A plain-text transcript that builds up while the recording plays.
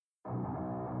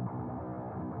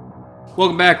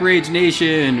Welcome back, Rage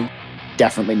Nation.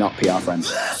 Definitely not PR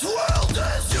friends.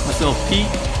 Myself, Pete.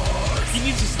 He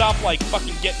needs to stop,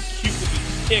 fucking getting cute with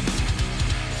his pick.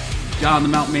 John the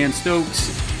Mountain Man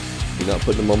Stokes. You're not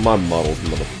putting them on my models,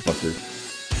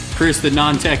 motherfucker. Chris the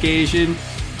Non-Tech Asian.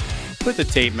 Put the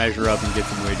tape measure up and get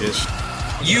some widgets.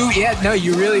 You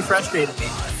really frustrated me.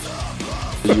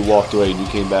 You walked away and you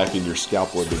came back and your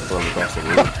scalpel had been thrown across the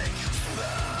room.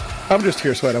 I'm just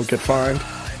here so I don't get fined.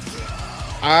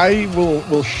 I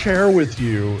will share with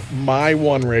you my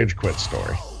one rage quit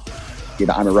story.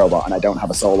 That I'm a robot and I don't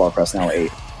have a soul or personality.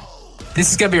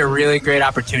 This is going to be a really great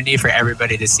opportunity for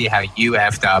everybody to see how you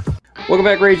effed up. Welcome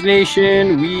back, Rage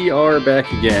Nation. We are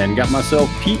back again. Got myself,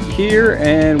 Pete, here,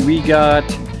 and we got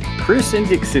Chris and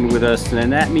Dixon with us,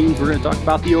 and that means we're going to talk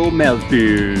about the old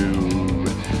Malfoy.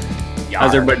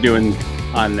 How's everybody doing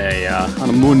on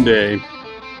a Monday?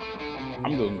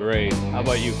 I'm doing great. How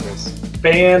about you, Chris?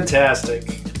 Fantastic.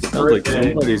 Sounds like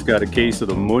somebody's got a case of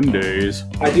the Mondays.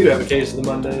 I do have a case of the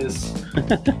Mondays.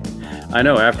 I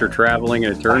know, after traveling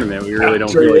in a tournament, we really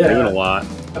don't feel like doing a lot.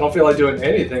 I don't feel like doing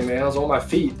anything, man. I was on my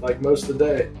feet most of the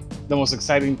day. The most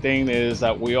exciting thing is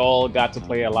that we all got to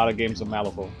play a lot of games of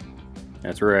Malifaux.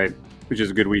 That's right, which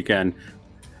is a good weekend.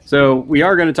 So we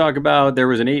are going to talk about, there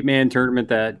was an 8-man tournament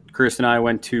that Chris and I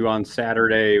went to on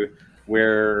Saturday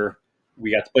where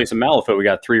we got to play some Malifaux. We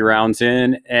got 3 rounds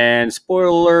in, and spoiler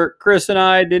alert, Chris and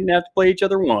I didn't have to play each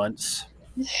other once.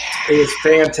 It was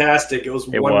fantastic. It was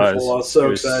wonderful. I was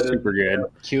so excited. Super good.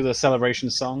 Cue the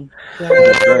celebration song.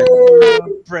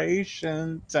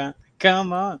 Celebration time.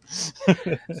 Come on. So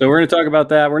we're going to talk about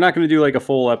that. We're not going to do a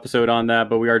full episode on that,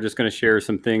 but we are just going to share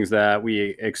some things that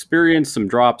we experienced, some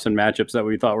drops and matchups that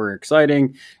we thought were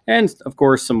exciting, and of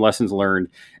course some lessons learned.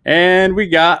 And we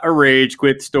got a rage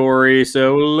quit story,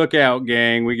 so look out,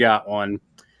 gang. We got one.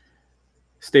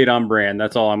 Stayed on brand.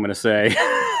 That's all I'm going to say.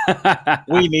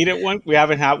 We needed one. We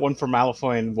haven't had one for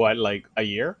Malifaux in a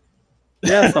year?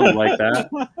 Yeah, something like that.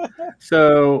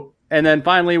 So, and then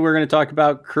finally, we're going to talk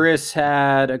about Chris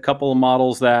had a couple of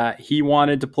models that he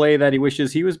wanted to play that he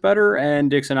wishes he was better,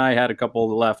 and Dix and I had a couple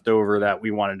left over that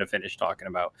we wanted to finish talking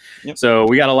about. Yep. So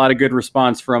we got a lot of good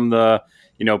response from the,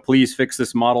 please fix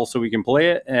this model so we can play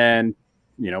it, and,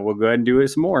 we'll go ahead and do it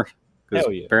some more.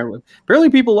 Hell yeah. Apparently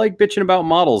people like bitching about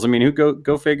models. I mean, who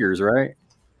go figures, right?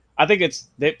 I think it's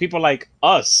people like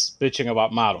us bitching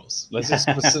about models. Let's just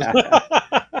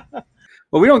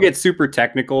Well, we don't get super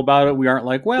technical about it. We aren't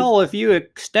like, well, if you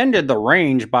extended the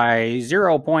range by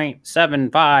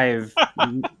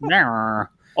 0.75,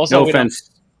 also, no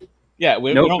offense. Yeah,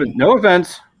 no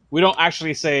offense. We don't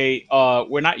actually say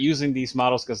we're not using these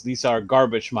models because these are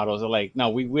garbage models. They're like, no,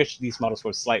 we wish these models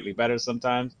were slightly better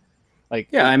sometimes.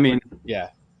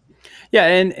 Yeah,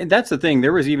 and that's the thing.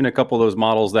 There was even a couple of those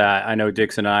models that I know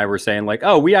Dix and I were saying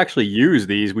oh, we actually use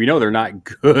these. We know they're not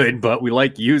good, but we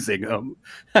like using them.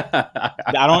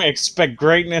 I don't expect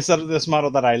greatness out of this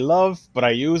model that I love, but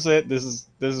I use it. This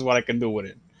is what I can do with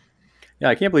it. Yeah,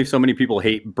 I can't believe so many people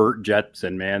hate Bert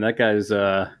Jetson, man. That guy's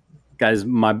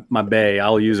my bae.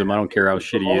 I'll use him. I don't care how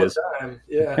shitty he is.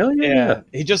 Yeah. Hell yeah.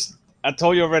 I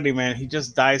told you already, man. He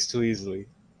just dies too easily.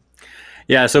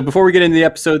 Yeah, so before we get into the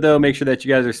episode, though, make sure that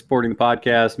you guys are supporting the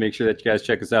podcast. Make sure that you guys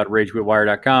check us out at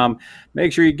RageQuitWire.com.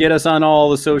 Make sure you get us on all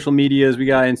the social medias. We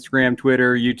got Instagram,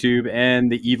 Twitter, YouTube,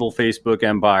 and the evil Facebook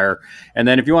empire. And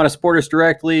then if you want to support us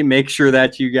directly, make sure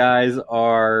that you guys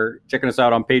are checking us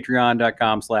out on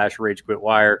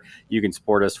Patreon.com/RageQuitWire. You can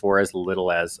support us for as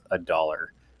little as $1.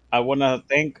 I want to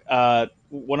thank I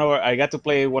got to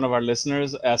play one of our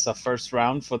listeners as a first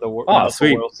round for the World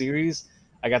Series.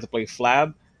 I got to play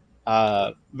Flab.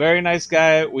 Very nice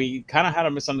guy. We kind of had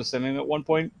a misunderstanding at one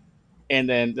point, and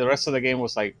then the rest of the game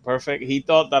was perfect. He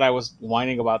thought that I was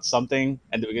whining about something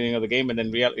at the beginning of the game, and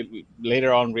then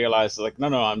later on realized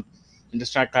no, I'm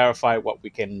just trying to clarify what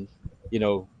we can,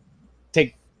 not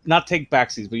take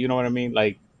backseats, but you know what I mean.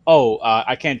 I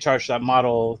can't charge that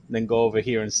model, then go over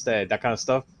here instead. That kind of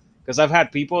stuff. Because I've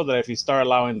had people that if you start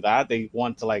allowing that, they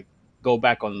want to go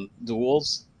back on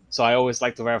duels. So I always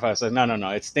like to verify. I say no.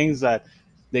 It's things that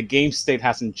the game state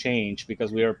hasn't changed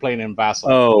because we were playing in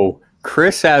Vassal. Oh,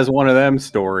 Chris has one of them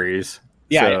stories.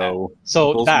 Yeah.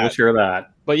 So we'll share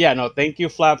that. But yeah, no, thank you,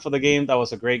 Flap, for the game. That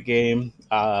was a great game.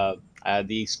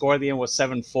 The score at the end was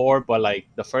 7-4, but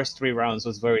the first 3 rounds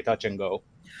was very touch and go.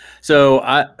 So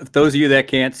those of you that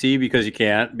can't see, because you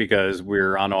can't, because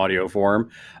we're on audio form,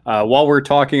 while we're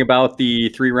talking about the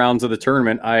 3 rounds of the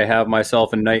tournament, I have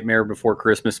myself a Nightmare Before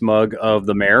Christmas mug of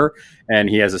the mayor, and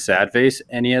he has a sad face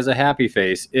and he has a happy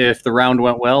face. If the round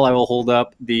went well, I will hold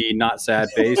up the not sad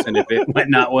face, and if it went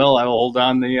not well, I will hold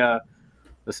on the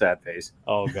The sad face.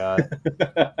 Oh God.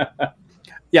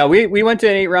 Yeah, we went to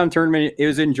an 8-round tournament. It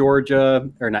was in Georgia,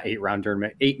 or not 8-round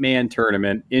tournament, 8-man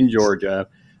tournament in Georgia.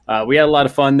 We had a lot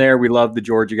of fun there. We love the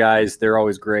Georgia guys. They're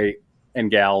always great, and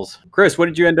gals. Chris, what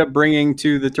did you end up bringing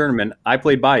to the tournament? I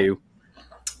played Bayou.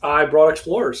 I brought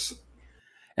Explorers.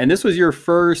 And this was your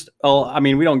first, I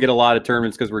mean, we don't get a lot of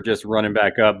tournaments because we're just running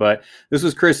back up, but this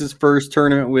was Chris's first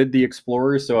tournament with the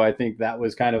Explorers. So I think that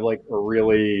was kind of like a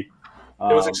really...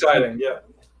 it was exciting, yeah.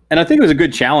 And I think it was a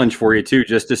good challenge for you, too,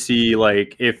 just to see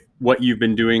like if what you've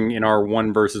been doing in our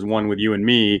 1-versus-1 with you and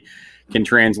me can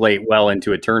translate well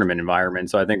into a tournament environment.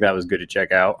 So I think that was good to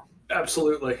check out.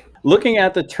 Absolutely. Looking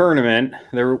at the tournament,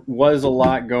 there was a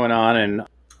lot going on. And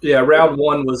yeah, round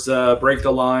 1 was break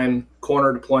the line,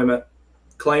 corner deployment,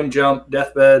 claim jump,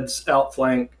 deathbeds,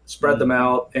 outflank, spread them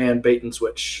out, and bait and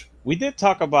switch. We did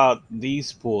talk about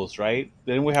these pools, right?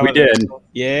 Didn't we have? We did.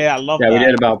 Yeah, I love that.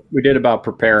 We did about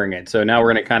preparing it. So now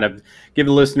we're going to kind of give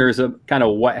the listeners a kind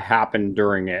of what happened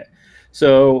during it.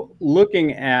 So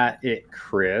looking at it,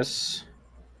 Chris,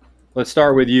 let's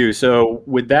start with you. So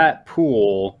with that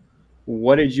pool,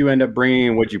 what did you end up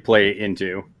bringing? What'd you play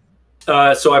into?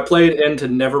 So I played into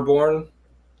Neverborn.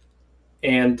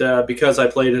 And because I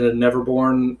played in a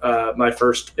Neverborn, my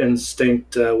first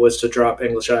instinct was to drop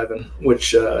English Ivan,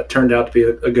 which turned out to be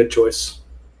a good choice.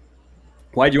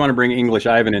 Why did you want to bring English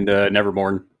Ivan into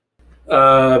Neverborn?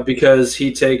 Because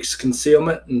he takes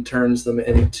concealment and turns them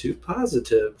into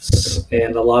positives.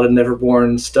 And a lot of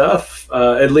Neverborn stuff,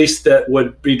 at least that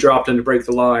would be dropped into Break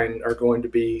the Line, are going to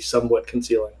be somewhat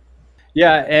concealing.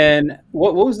 Yeah, and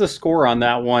what was the score on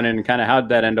that one, and kind of how did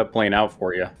that end up playing out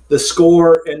for you? The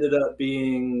score ended up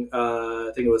being,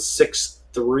 I think it was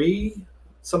 6-3,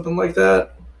 something like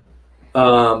that.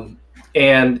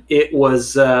 And it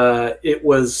was,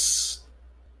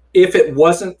 if it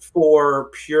wasn't for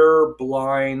pure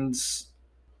blinds,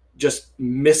 just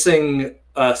missing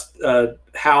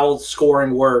how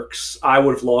scoring works, I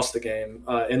would have lost the game.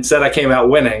 Instead, I came out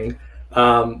winning,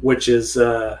 which is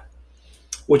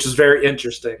very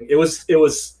interesting. He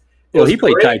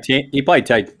played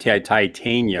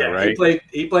Titania, yeah, right?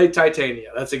 He played Titania.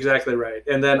 That's exactly right.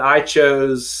 And then I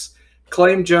chose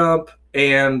claim jump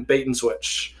and bait and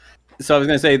switch. So I was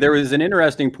going to say, there was an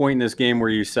interesting point in this game where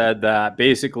you said that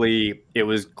basically it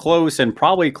was close and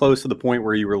probably close to the point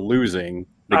where you were losing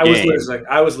the game.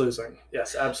 I was losing.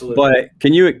 Yes, absolutely. But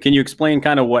can you explain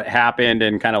kind of what happened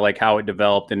and kind of like how it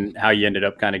developed and how you ended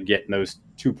up kind of getting those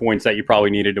 2 points that you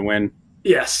probably needed to win?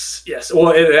 Yes.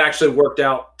 Well, it actually worked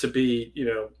out to be,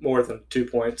 more than 2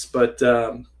 points. But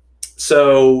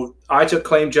so I took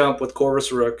claim jump with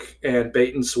Corvus Rook, and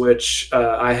bait and switch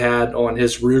I had on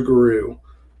his Rougarou.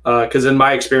 Because in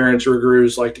my experience,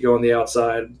 Rougarous like to go on the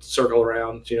outside, circle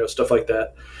around, stuff like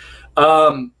that.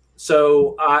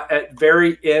 So at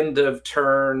very end of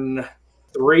turn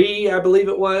 3, I believe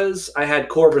it was, I had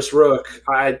Corvus Rook.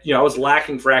 I was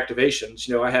lacking for activations.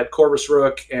 I had Corvus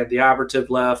Rook and the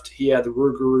Operative left. He had the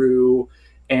Rougarou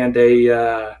and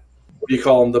a what do you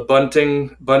call them? The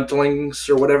buntlings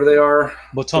or whatever they are.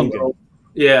 Botungan.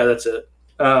 Yeah, that's it.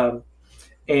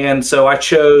 And so I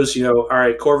chose, all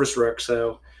right, Corvus Rook.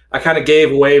 So I kind of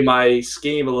gave away my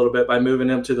scheme a little bit by moving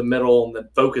him to the middle and then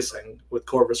focusing with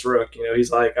Corvus Rook.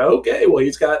 He's like, okay, well,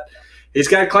 he's got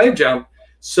claim jump.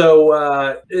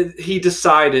 So he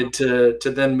decided to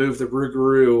then move the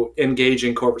Rougarou,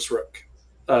 engaging Corvus Rook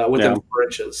within 4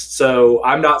 inches. So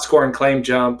I'm not scoring claim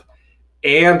jump,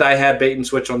 and I had bait and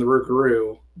switch on the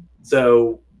Rougarou.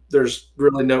 So there's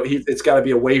really it's got to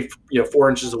be away, 4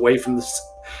 inches away from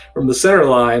the center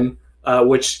line,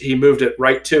 which he moved it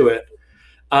right to it.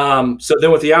 So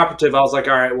then with the Operative, I was like,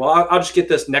 all right, well, I'll just get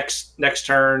this next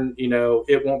turn.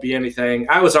 It won't be anything.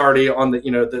 I was already on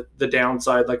the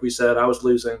downside, like we said. I was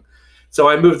losing. So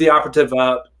I moved the Operative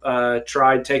up,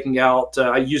 tried taking out,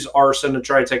 I used Arson to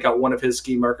try to take out one of his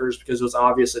ski markers because it was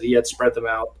obvious that he had spread them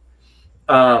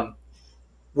out.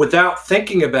 Without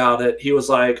thinking about it, he was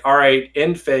like, all right,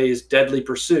 end phase, Deadly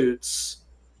Pursuits.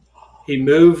 He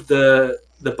moved the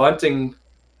bunting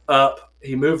up.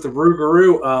 He moved the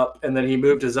Rougarou up, and then he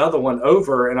moved his other one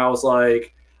over. And I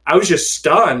was just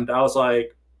stunned. I was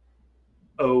like,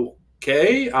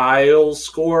 okay, I'll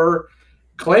score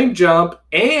claim jump.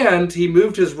 And he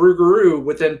moved his Rougarou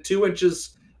within 2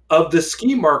 inches of the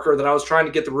ski marker that I was trying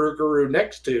to get the Rougarou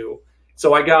next to.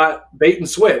 So I got bait and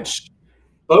switch.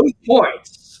 Both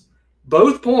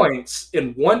points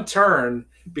in one turn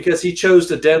because he chose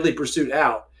the Deadly Pursuit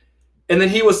out. And then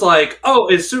he was like, oh,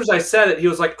 as soon as I said it, he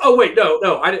was like, oh, wait,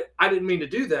 no, I didn't mean to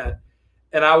do that.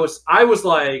 And I was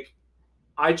like,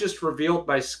 I just revealed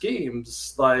my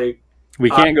schemes. Like, we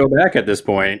can't go back at this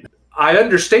point. I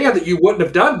understand that you wouldn't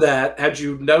have done that had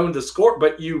you known the score,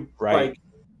 but you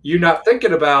you not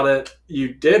thinking about it,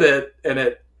 you did it, and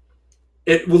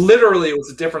it literally was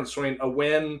the difference between a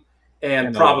win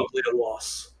and probably a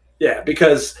loss. Yeah,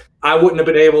 because I wouldn't have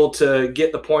been able to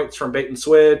get the points from bait and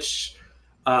switch.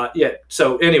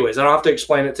 So anyways, I don't have to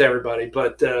explain it to everybody,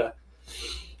 but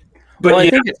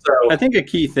I think a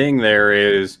key thing there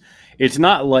is it's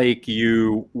not like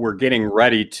you were getting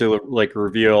ready to like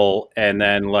reveal and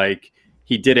then like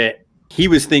he did it. He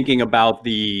was thinking about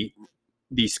the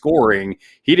scoring.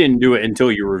 He didn't do it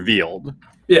until you revealed.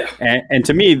 Yeah. And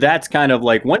to me, that's kind of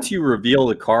like once you reveal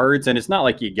the cards, and it's not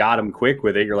like you got them quick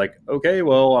with it. You're like, okay,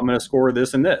 well, I'm going to score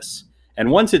this and this. And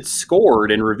once it's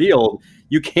scored and revealed,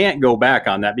 you can't go back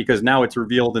on that because now it's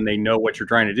revealed and they know what you're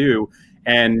trying to do.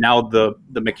 And now the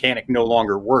mechanic no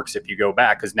longer works if you go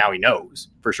back because now he knows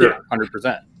for sure,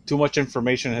 100%. Too much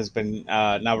information has been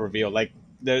now revealed. Like,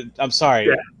 I'm sorry,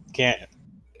 can't.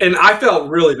 And I felt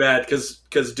really bad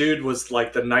because dude was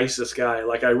like the nicest guy.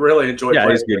 Like I really enjoyed. Yeah,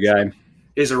 he's a good guy.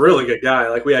 He's a really good guy.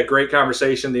 Like we had great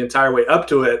conversation the entire way up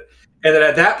to it, and then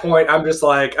at that point, I'm just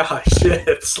like, oh shit,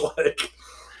 it's like.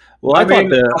 Well, I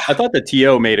thought the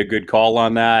TO made a good call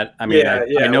on that. I mean,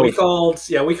 I know we called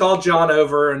John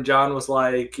over, and John was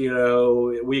like,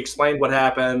 we explained what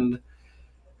happened,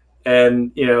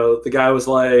 and the guy was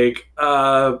like,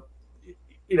 it's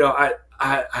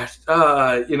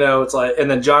like, and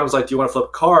then John was like, do you want to flip a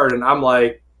card? And I'm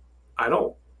like, I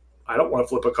don't want to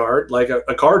flip a card. Like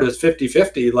a card is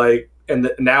 50-50. Like,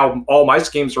 and now all my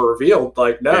schemes are revealed.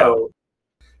 Like, no,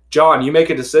 John, you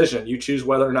make a decision. You choose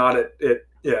whether or not it.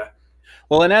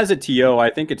 Well, and as a TO,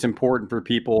 I think it's important for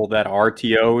people that are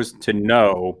TOs to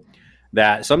know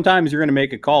that sometimes you're going to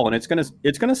make a call and it's going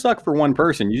to suck for one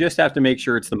person. You just have to make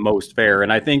sure it's the most fair.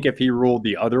 And I think if he ruled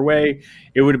the other way,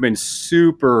 it would have been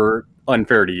super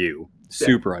unfair to you.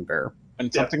 Super unfair.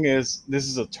 And something is, this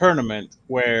is a tournament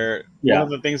where one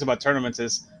of the things about tournaments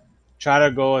is try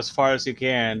to go as far as you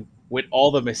can with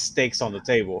all the mistakes on the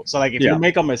table. So like if you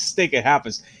make a mistake, it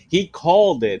happens. He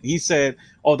called it. He said,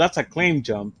 oh, that's a claim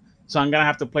jump. So I'm going to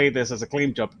have to play this as a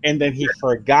claim jump. And then he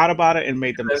forgot about it and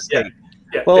made the mistake.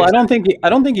 Yeah, well, exactly. I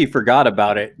don't think he forgot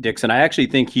about it, Dixon. I actually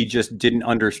think he just didn't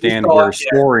understand where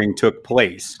scoring took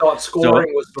place. Thought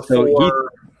scoring was before.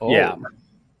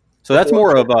 So that's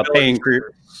more of a paying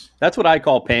for. That's what I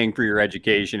call paying for your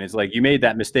education. It's like you made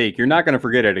that mistake. You're not going to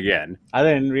forget it again. I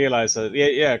didn't realize that.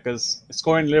 Yeah, because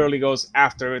scoring literally goes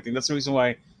after everything. That's the reason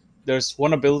why there's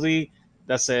one ability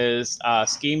that says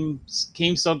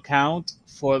schemes don't count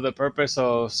for the purpose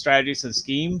of strategies and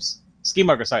schemes. Scheme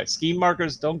markers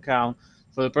don't count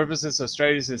for the purposes of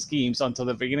strategies and schemes until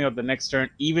the beginning of the next turn,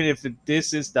 even if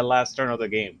this is the last turn of the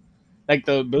game. Like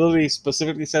the ability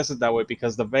specifically says it that way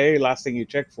because the very last thing you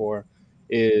check for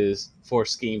is for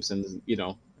schemes and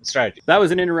strategy. That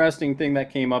was an interesting thing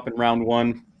that came up in round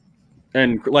one,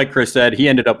 and like Chris said, he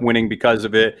ended up winning because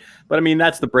of it. But I mean,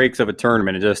 that's the breaks of a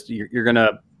tournament. It just you're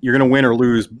gonna win or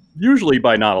lose usually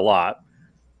by not a lot,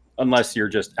 unless you're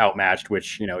just outmatched,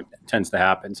 which tends to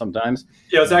happen sometimes.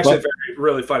 Yeah, it was actually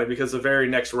really funny because the very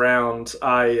next round,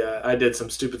 I did some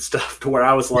stupid stuff to where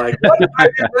I was like, "What did I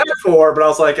do that for?" But I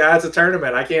was like, "It's a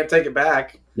tournament. I can't take it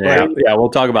back." Yeah, we'll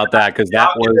talk about that because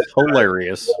that was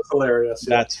hilarious. That was hilarious.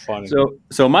 Yeah. That's funny.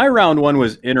 So my round one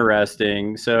was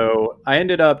interesting. So I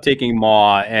ended up taking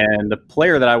Maw, and the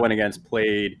player that I went against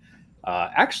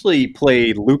actually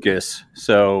played Lucas,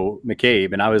 so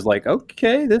McCabe, and I was like,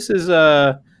 okay, this is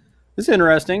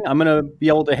interesting. I'm gonna be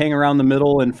able to hang around the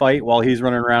middle and fight while he's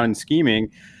running around and scheming.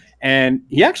 And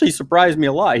he actually surprised me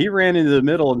a lot. He ran into the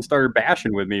middle and started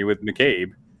bashing with me with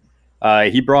McCabe.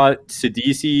 He brought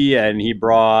Sidisi and he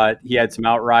had some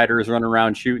Outriders running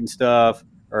around shooting stuff,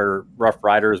 or Rough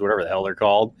Riders, whatever the hell they're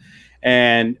called.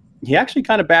 And he actually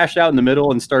kind of bashed out in the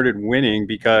middle and started winning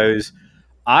because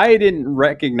I didn't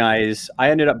recognize.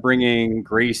 I ended up bringing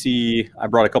Gracie. I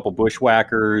brought a couple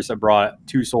Bushwhackers. I brought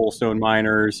 2 Soulstone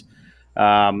Miners.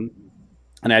 And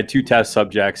I had 2 test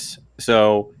subjects.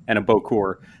 And a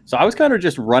Bokur. So I was kind of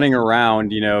just running around,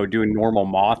 doing normal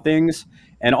Maw things.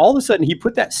 And all of a sudden, he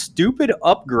put that stupid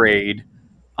upgrade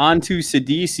onto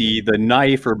Sidisi, the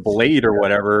knife or blade or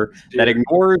whatever, that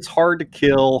ignores hard to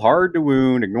kill, hard to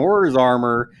wound, ignores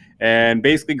armor. And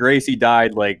basically, Gracie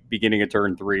died like beginning of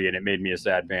turn 3, and it made me a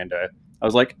sad panda. I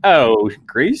was like, oh,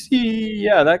 Gracie,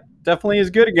 yeah, that definitely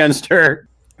is good against her.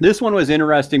 This one was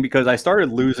interesting because I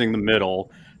started losing the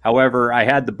middle. However, I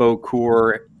had the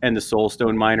Bokur and the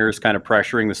Soulstone Miners kind of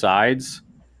pressuring the sides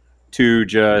to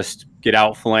just get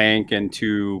outflank and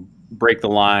to break the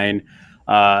line.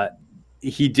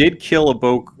 He did kill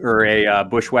a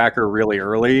Bushwhacker really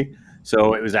early,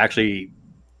 so it was actually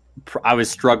I was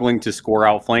struggling to score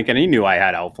outflank, and he knew I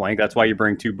had outflank. That's why you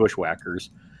bring 2 bushwhackers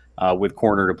with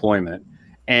corner deployment.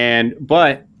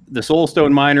 But the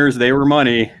Soulstone miners, they were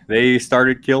money. They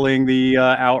started killing the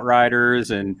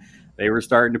Outriders, and they were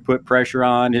starting to put pressure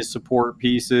on his support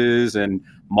pieces, and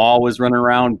Maw was running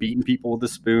around beating people with a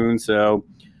spoon. So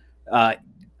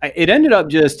it ended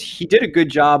up he did a good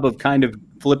job of kind of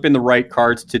flipping the right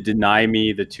cards to deny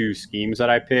me the 2 schemes that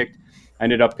I picked. I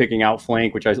ended up picking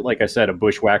Outflank, which, like I said, a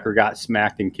bushwhacker got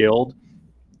smacked and killed.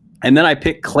 And then I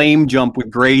picked Claim Jump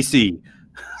with Gracie,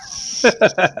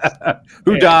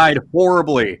 who died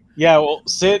horribly. Yeah, well,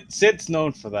 Sid's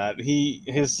known for that.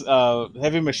 His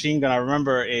heavy machine gun, I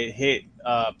remember it hit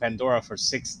Pandora for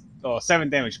 7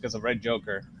 damage because of Red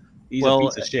Joker. He's a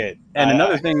piece of shit. And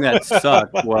another thing that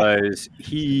sucked was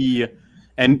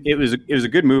and it was a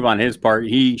good move on his part.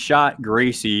 He shot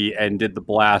Gracie and did the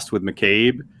blast with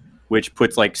McCabe, which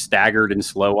puts like staggered and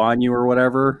slow on you or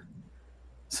whatever.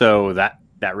 So that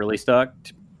really stuck.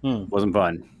 Wasn't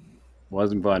fun.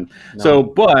 No. So,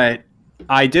 but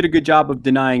I did a good job of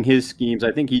denying his schemes.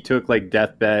 I think he took like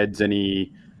deathbeds and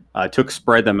he took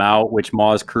spread them out, which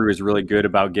Maw's crew is really good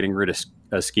about getting rid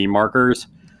of scheme markers.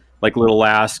 Like Little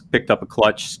Ask picked up a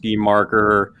clutch scheme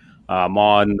marker.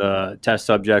 Maw and the test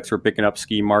subjects were picking up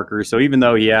scheme markers. So even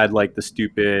though he had like the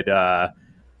stupid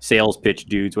sales pitch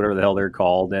dudes, whatever the hell they're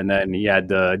called, and then he had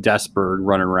the Despard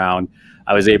running around,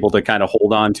 I was able to kind of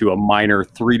hold on to a minor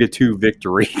 3-2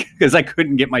 victory because I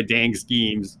couldn't get my dang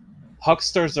schemes.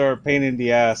 Hucksters are a pain in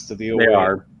the ass to deal with. They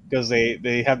are. Because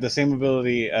they have the same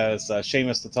ability as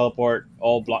Seamus to teleport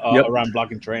around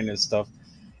blocking terrain and stuff.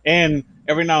 And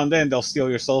every now and then they'll steal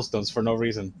your soul stones for no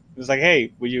reason. It's like,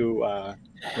 hey, will you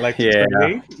like to trade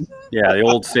me? Yeah, the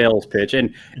old sales pitch.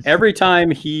 And every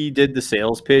time he did the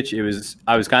sales pitch,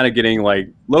 I was kind of getting like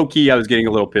low key. I was getting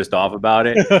a little pissed off about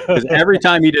it because every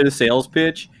time he did a sales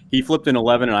pitch, he flipped an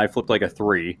 11 and I flipped like a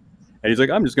 3. And he's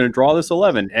like, I'm just going to draw this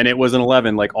 11. And it was an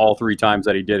 11 like all 3 times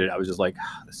that he did it. I was just like,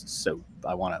 this is so,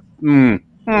 I want to.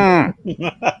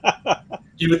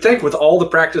 You would think with all the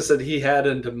practice that he had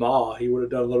into Maw, he would have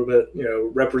done a little bit,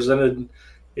 represented,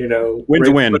 win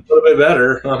to win. A little bit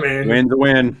better. I mean, win to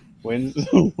win.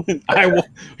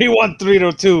 He won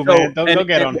 3-2, man. Don't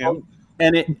get on him.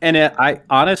 I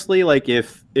honestly, like,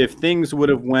 if things would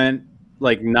have went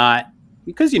like not,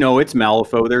 because it's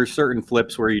Malifaux, there's certain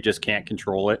flips where you just can't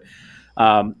control it.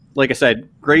 Like I said,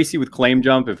 Gracie with Claim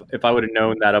Jump, if I would have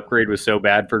known that upgrade was so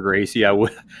bad for Gracie, I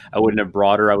wouldn't have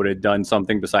brought her. I would have done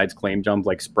something besides Claim Jump,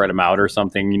 like spread them out or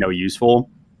something, useful.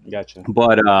 Gotcha.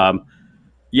 But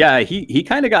yeah, he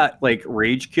kind of got like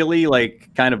rage killy, like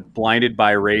kind of blinded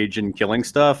by rage and killing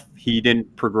stuff. He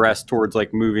didn't progress towards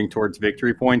like moving towards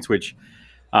victory points, which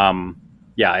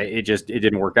it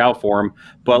didn't work out for him.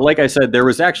 But like I said, there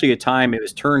was actually a time, it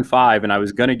was turn 5, and I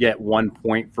was going to get 1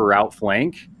 point for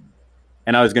outflank,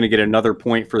 and I was going to get another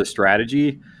point for the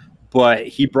strategy. But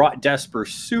he brought Desper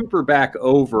super back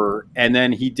over, and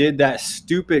then he did that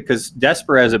stupid, because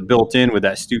Desper has it built in with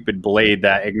that stupid blade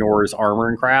that ignores armor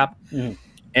and crap. Mm.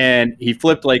 And he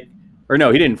flipped he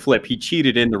didn't flip. He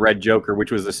cheated in the Red Joker,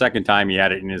 which was the second time he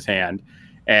had it in his hand,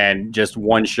 and just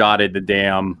one-shotted the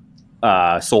damn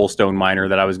Soulstone miner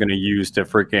that I was going to use to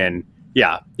freaking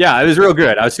it was real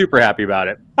good. I was super happy about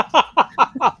it.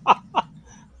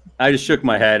 I just shook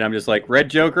my head. I'm just like, Red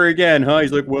Joker again, huh?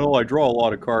 He's like, well, I draw a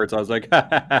lot of cards. I was like,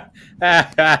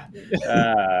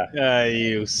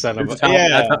 you son of a...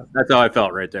 That's how I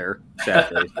felt right there. Sad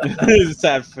face.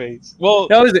 Sad face. Well,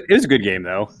 no, it was a good game,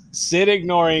 though. Sid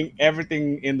ignoring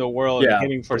everything in the world and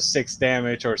hitting for 6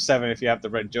 damage or 7 if you have the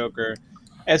Red Joker.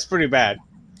 It's pretty bad.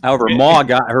 However, Maw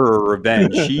got her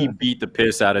revenge. She beat the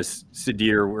piss out of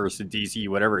Sidir or Sidisi,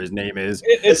 whatever his name is.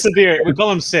 It's Sidir. We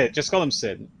call him Sid. Just call him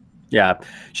Sid. Yeah.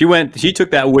 She took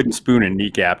that wooden spoon and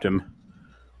kneecapped him.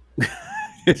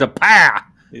 It's a pa!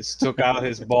 He took out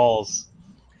his balls.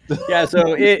 Yeah,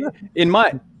 so in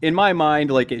my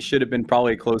mind, like, it should have been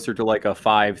probably closer to like a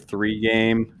 5-3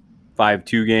 game,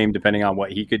 5-2 game, depending on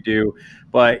what he could do.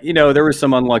 But, there was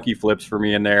some unlucky flips for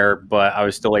me in there, but I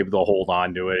was still able to hold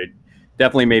on to it.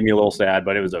 Definitely made me a little sad,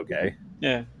 but it was okay.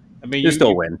 Yeah, I mean, you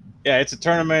still win. Yeah, it's a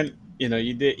tournament. You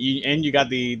got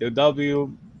the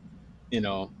W.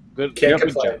 Good. Can't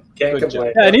complain.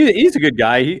 Job. Yeah, and he's a good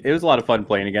guy. It was a lot of fun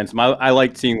playing against him. I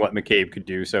liked seeing what McCabe could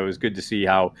do, so it was good to see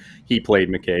how he played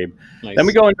McCabe. Nice. Then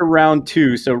we go into round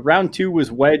 2. So round 2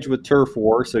 was Wedge with Turf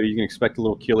War, so you can expect a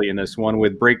little killy in this one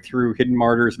with Breakthrough, Hidden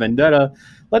Martyrs, Vendetta,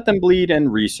 Let Them Bleed,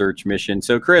 and Research Mission.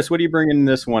 So Chris, what do you bring in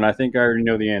this one? I think I already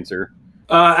know the answer.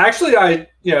 Actually,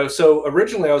 so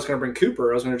originally I was going to bring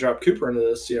Cooper. I was going to drop Cooper into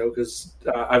this, because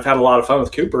I've had a lot of fun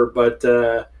with Cooper.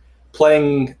 But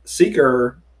playing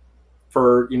Seeker,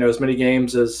 for as many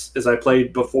games as I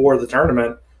played before the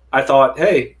tournament, I thought,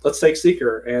 hey, let's take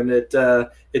Seeker, and it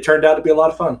turned out to be a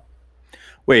lot of fun.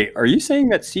 Wait, are you saying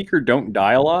that Seeker don't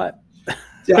die a lot?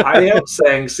 Yeah, I am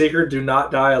saying Seeker do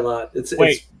not die a lot. It's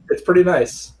pretty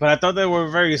nice. But I thought they were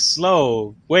very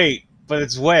slow. Wait, but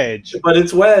it's Wedge. But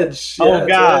it's Wedge. Yeah, oh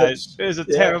God, it was a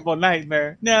terrible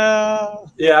nightmare.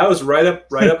 No. Yeah, I was right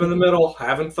up in the middle,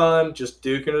 having fun, just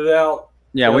duking it out.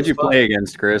 Yeah, what'd you play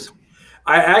against, Chris?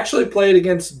 I actually played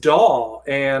against Daw,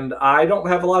 and I don't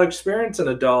have a lot of experience in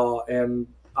a Daw, and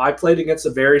I played against a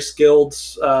very skilled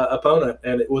opponent,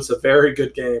 and it was a very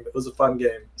good game. It was a fun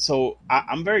game. So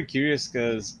I'm very curious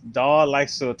because Daw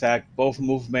likes to attack both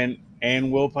movement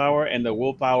and willpower, and the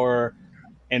willpower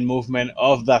and movement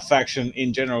of that faction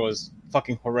in general is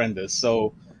fucking horrendous.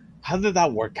 So how did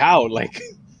that work out? Like,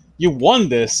 you won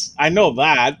this. I know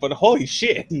that, but holy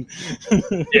shit.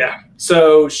 Yeah.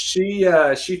 So she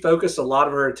focused a lot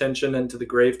of her attention into the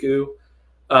Grave Goo.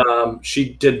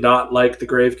 She did not like the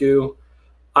Grave Goo.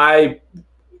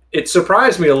 It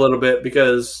surprised me a little bit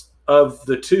because of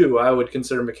the two, I would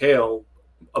consider Mikhail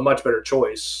a much better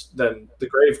choice than the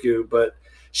Grave Goo, but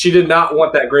she did not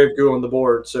want that Grave Goo on the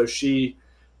board. So she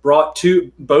brought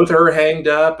both her hanged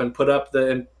up and put up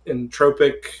the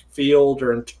entropic field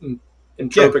or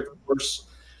entropic force.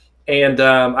 And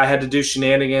I had to do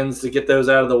shenanigans to get those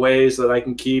out of the way so that I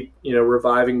can keep,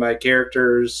 reviving my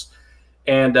characters.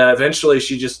 And eventually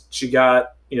she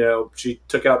got, she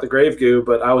took out the Grave Goo,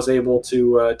 but I was able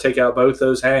to take out both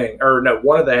those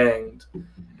one of the hanged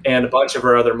and a bunch of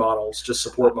her other models, just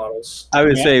support models. I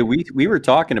would say we were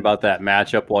talking about that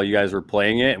matchup while you guys were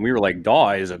playing it, and we were like,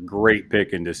 Daw is a great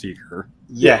pick into Seeker.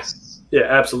 Yes. Yeah,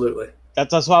 absolutely.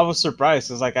 That's why I was surprised.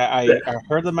 It's like I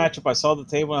heard the matchup, I saw the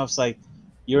table, and I was like,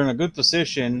 you're in a good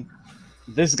position.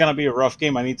 This is gonna be a rough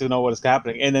game. I need to know what is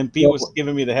happening. And then Pete was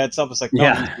giving me the heads up. It's like,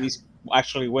 no, he's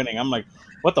actually winning. I'm like,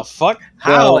 what the fuck?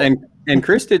 How? Well, and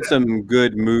Chris did some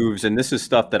good moves, and this is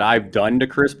stuff that I've done to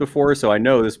Chris before, so I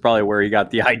know this is probably where he got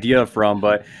the idea from.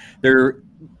 But there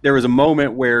was a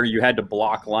moment where you had to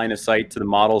block line of sight to the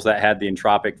models that had the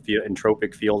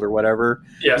entropic field or whatever.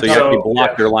 Yeah, so you actually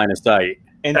blocked their line of sight.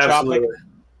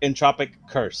 Entropic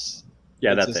curse.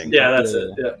 Yeah, that thing. Yeah, that's it.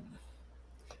 Yeah.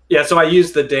 Yeah, so I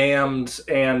used the Damned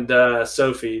and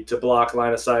Sophie to block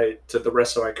line of sight to the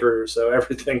rest of my crew, so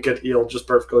everything could heal just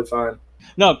perfectly fine.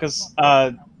 No, because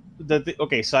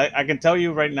okay, so I can tell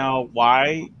you right now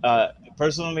why.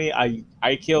 Personally,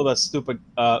 I killed a stupid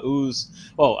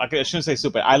ooze. Well, I shouldn't say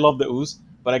stupid. I love the ooze,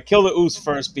 but I killed the ooze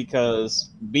first because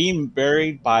being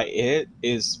buried by it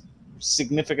is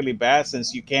significantly bad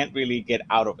since you can't really get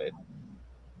out of it.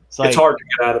 It's hard to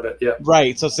get out of it, yeah.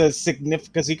 Right, so it says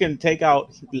significant because you can take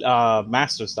out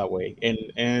masters that way, and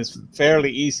it's fairly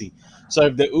easy. So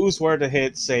if the ooze were to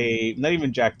hit, say, not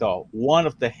even Jackdaw, one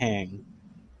of the hang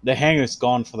is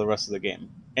gone for the rest of the game,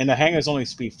 and the hang is only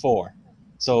speed 4.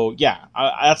 So yeah,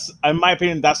 that's in my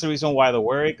opinion, that's the reason why they're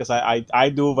worried, because I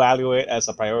do value it as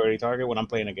a priority target when I'm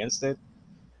playing against it.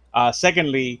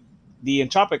 Secondly, the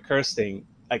entropic curse thing,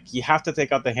 like you have to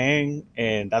take out the hang,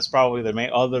 and that's probably the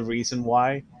main other reason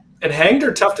why. And hanged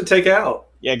are tough to take out.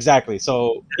 Yeah, exactly.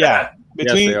 So yes,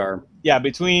 they are. Yeah,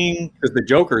 because the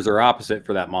Jokers are opposite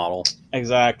for that model.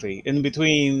 Exactly. In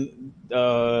between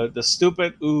the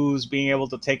stupid ooze being able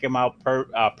to take him out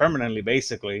permanently,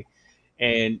 basically,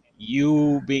 and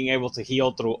you being able to heal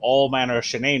through all manner of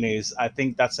shenanigans, I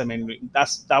think that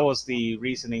was the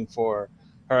reasoning for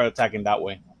her attacking that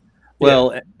way.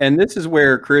 Well, and this is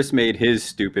where Chris made his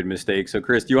stupid mistake. So,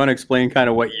 Chris, do you want to explain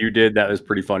kind of what you did that was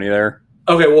pretty funny there?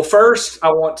 Okay, well, first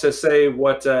I want to say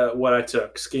what I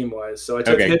took scheme-wise. So I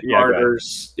took Hidden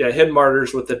Martyrs. Yeah, Hidden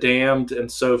Martyrs with the Damned and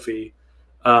Sophie.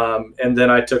 And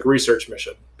then I took Research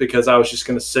Mission because I was just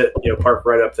going to sit, park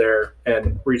right up there,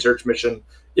 and Research Mission.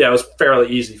 Yeah, it was fairly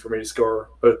easy for me to score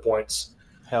both points.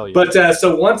 Hell yeah. But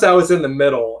so once I was in the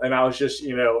middle and I was just,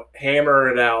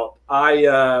 hammering it out,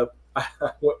 I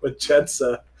went with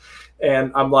Jetsa.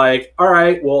 And I'm like, all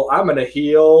right, well, I'm going to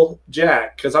heal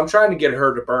Jack because I'm trying to get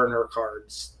her to burn her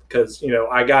cards because,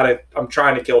 I'm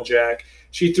trying to kill Jack.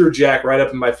 She threw Jack right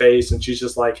up in my face, and she's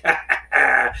just like, ha, ha,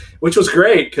 ha, which was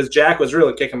great because Jack was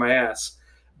really kicking my ass.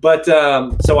 But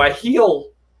so I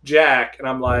heal Jack, and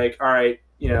I'm like, all right,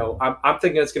 I'm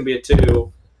thinking it's going to be a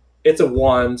 2. It's a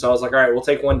 1. So I was like, all right, we'll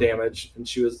take 1 damage. And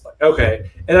she was like,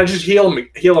 okay. And I just heal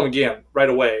him again right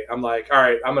away. I'm like, all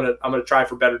right, I'm gonna try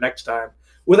for better next time.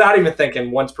 Without even thinking,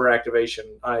 once per activation,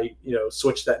 I,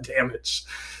 switch that damage.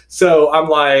 So I'm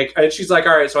like, and she's like,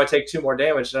 all right, so I take 2 more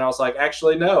damage. And I was like,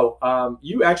 actually, no,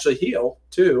 you actually heal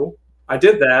too. I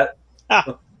did that.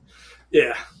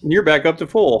 Yeah. You're back up to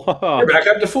full. You're back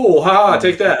up to full. Ha!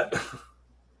 Take that.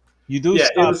 You do Yeah,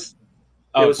 stop.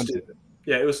 it was stupid.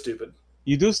 Yeah, it was stupid.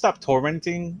 You do stop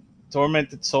tormented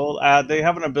soul. They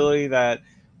have an ability that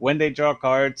when they draw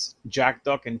cards, Jack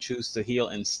Duck can choose to heal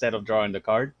instead of drawing the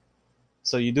card.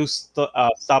 So you do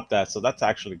stop that. So that's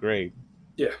actually great.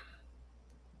 Yeah.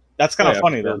 That's kind of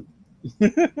funny though.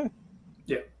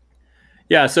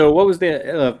 Yeah. So what was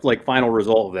the final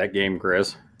result of that game,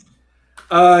 Chris?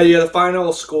 The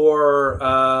final score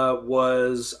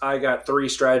was I got 3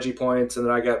 strategy points, and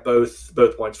then I got both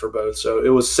points for both. So it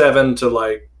was 7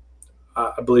 to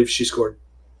I believe she scored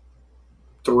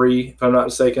 3, if I'm not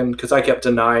mistaken, because I kept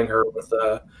denying her with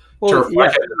turf. Yeah. I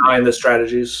kept denying the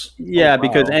strategies. Yeah,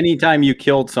 because anytime you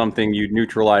killed something, you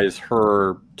neutralize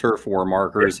her turf war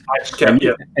markers. Yeah, I just kept,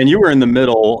 and you were in the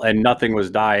middle, and nothing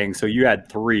was dying, so you had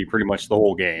 3 pretty much the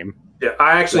whole game. Yeah,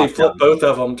 I actually flipped both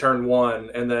of them turn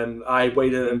 1, and then I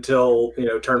waited until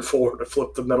turn 4 to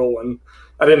flip the middle one.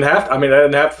 I didn't have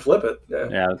to flip it.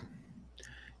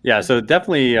 Yeah. So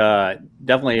definitely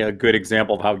a good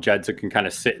example of how Jedza can kind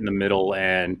of sit in the middle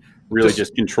and really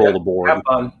just control the board. Have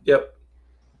fun. Yep.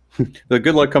 The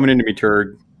good luck coming into me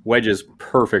turd. Wedge is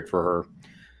perfect for her.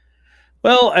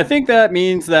 Well, I think that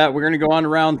means that we're going to go on to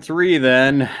round 3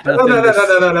 then. No.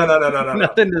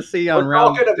 Nothing to see on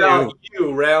round 2. We're talking about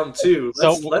you, round 2.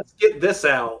 Let's get this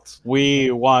out. We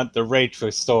want the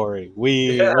Rachel story.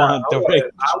 I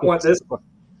want this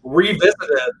revisited.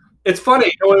 It's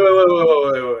funny.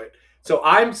 Wait. So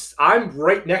I'm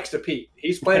right next to Pete.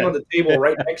 He's playing on the table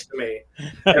right next to me.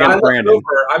 And I look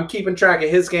over. I'm keeping track of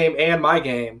his game and my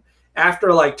game.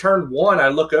 After turn 1, I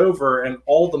look over and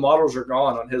all the models are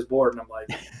gone on his board, and I'm like,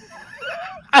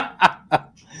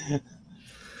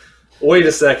 "Wait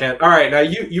a second! All right, now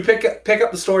you pick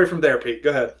up the story from there, Pete.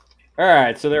 Go ahead." All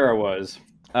right, so there I was.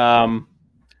 I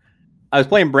was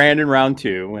playing Brandon round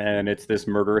 2, and it's this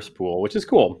murderous pool, which is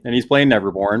cool, and he's playing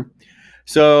Neverborn.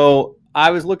 So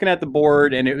I was looking at the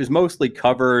board, and it was mostly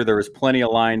cover. There was plenty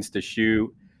of lines to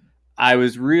shoot. I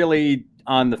was really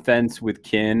on the fence with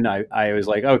Kin. I was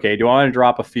like, okay, do I want to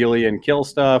drop Ophelia and kill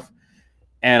stuff?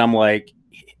 And I'm like,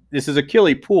 this is a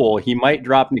killy pool. He might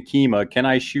drop Nekima. Can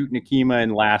I shoot Nekima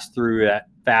and last through that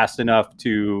fast enough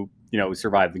to,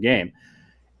 survive the game?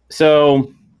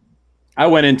 So I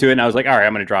went into it and I was like, all right,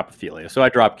 I'm going to drop Ophelia. So I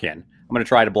dropped Kin. I'm going to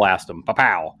try to blast him.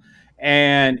 Pow.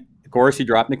 And of course he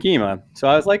dropped Nekima. So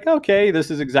I was like, okay, this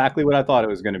is exactly what I thought it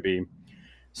was going to be.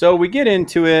 So we get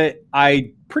into it.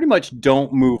 I pretty much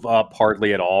don't move up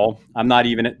hardly at all. I'm not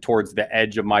even towards the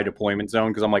edge of my deployment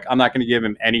zone because I'm like, I'm not going to give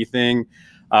him anything.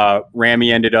 Rami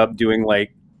ended up doing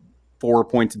 4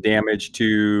 points of damage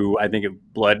to, I think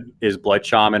Blood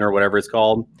Shaman or whatever it's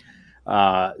called.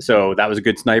 So that was a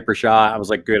good sniper shot. I was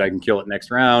like, good, I can kill it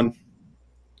next round.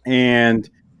 And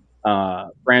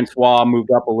Francois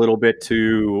moved up a little bit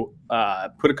to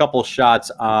put a couple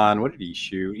shots on, what did he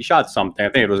shoot? He shot something. I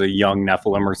think it was a young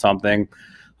Nephilim or something.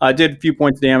 Did a few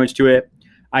points of damage to it.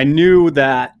 I knew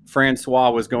that Francois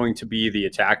was going to be the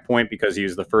attack point because he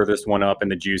was the furthest one up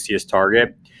and the juiciest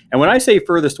target. And when I say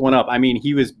furthest one up, I mean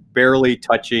he was barely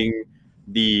touching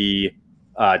the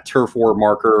turf war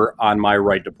marker on my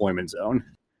right deployment zone.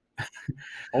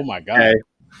 Oh my God. Okay.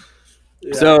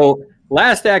 Yeah. So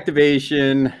last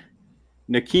activation,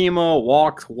 Nekima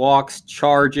walks,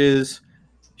 charges,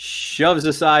 shoves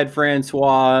aside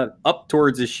Francois up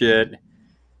towards his shit.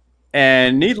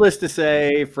 And needless to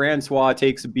say, Francois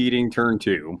takes a beating turn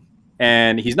 2.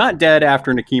 And he's not dead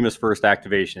after Nekima's first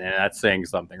activation. And that's saying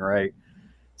something, right?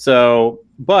 So,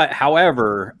 but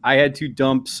however, I had to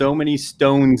dump so many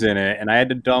stones in it. And I had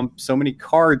to dump so many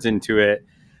cards into it.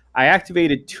 I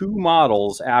activated 2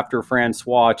 models after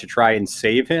Francois to try and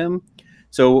save him.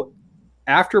 So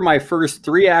after my first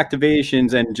 3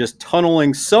 activations and just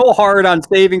tunneling so hard on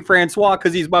saving Francois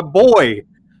because he's my boy,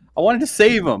 I wanted to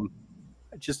save him.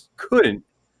 I just couldn't.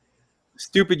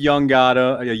 Stupid young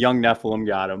Nephilim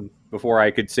got him before I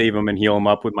could save him and heal him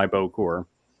up with my Bokor.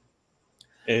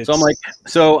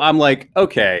 So I'm like,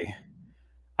 okay,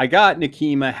 I got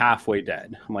Nekima halfway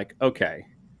dead. I'm like, okay,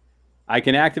 I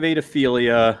can activate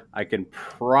Ophelia. I can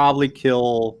probably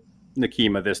kill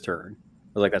Nekima this turn.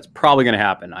 I was like, that's probably going to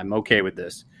happen. I'm okay with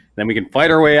this. Then we can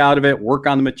fight our way out of it, work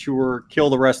on the mature, kill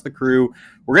the rest of the crew.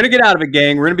 We're going to get out of it,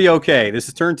 gang. We're going to be okay. This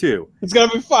is turn 2. It's going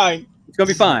to be fine. It's going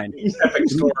to be fine. Epic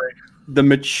story. The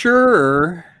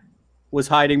mature was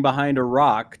hiding behind a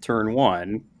rock turn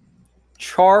 1,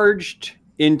 charged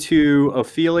into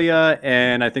Ophelia,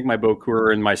 and I think my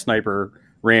Bokor and my sniper,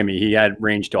 Rami, he had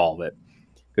range to all of it.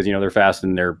 Because, they're fast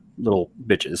and they're little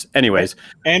bitches. Anyways.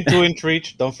 And 2-inch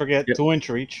reach. Don't forget, 2-inch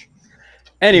reach.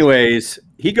 Anyways,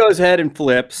 he goes ahead and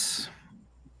flips.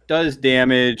 does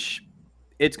damage.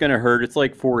 It's going to hurt. It's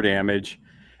like 4 damage.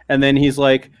 And then he's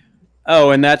like, oh,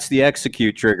 and that's the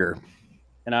execute trigger.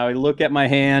 And I look at my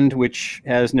hand, which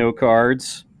has no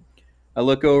cards. I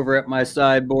look over at my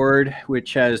sideboard,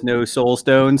 which has no soul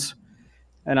stones.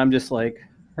 And I'm just like,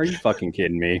 are you fucking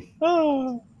kidding me?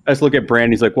 I just look at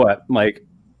Brandon. He's like, what? I'm like,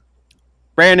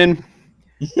 Brandon,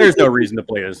 there's no reason to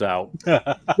play this out. We're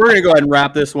going to go ahead and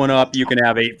wrap this one up. You can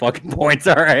have 8 fucking points,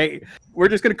 all right? We're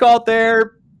just going to call it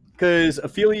there because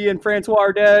Ophelia and Francois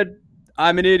are dead.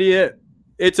 I'm an idiot.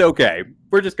 It's okay.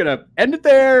 We're just going to end it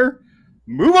there.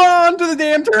 Move on to the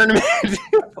damn tournament.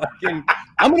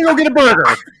 I'm going to go get a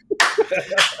burger.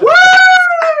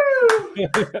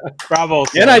 Bravo.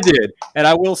 Sir. And I did. And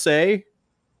I will say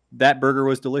that burger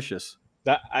was delicious.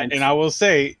 And I will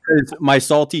say, my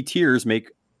salty tears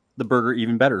make the burger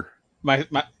even better.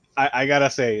 I gotta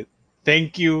say,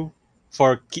 thank you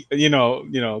for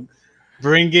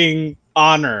bringing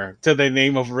honor to the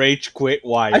name of Rage Quit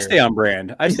Wire. I stay on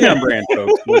brand.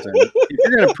 Folks. Listen,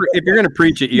 if you're gonna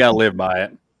preach it, you gotta live by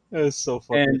it. It's so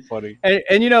fucking funny. And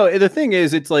the thing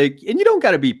is, it's like, and you don't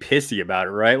got to be pissy about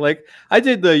it, right? Like I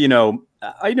did I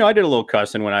did a little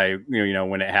cussing when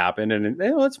when it happened, and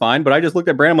that's fine. But I just looked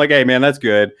at Brandon, I'm like, hey man, that's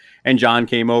good. And John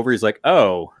came over, he's like,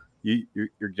 oh,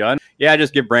 you're done? Yeah,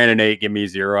 just give Brandon 8, give me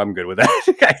 0. I'm good with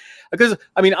that. Because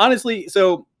I mean, honestly,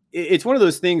 so it's one of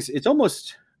those things. It's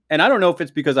almost, and I don't know if it's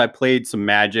because I played some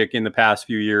Magic in the past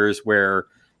few years where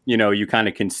you kind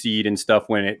of concede and stuff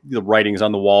when the writing's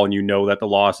on the wall and that the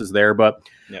loss is there. But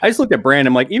I just looked at Brandon.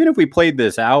 I'm like, even if we played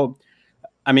this out,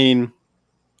 I mean,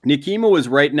 Nekima was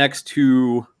right next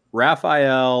to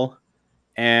Raphael,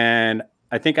 and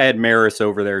I think I had Maris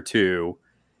over there too.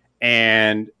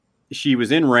 And she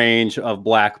was in range of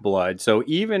Black Blood. So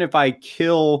even if I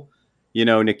kill,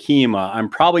 Nekima, I'm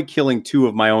probably killing 2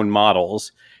 of my own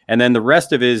models. And then the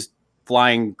rest of his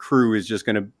flying crew is just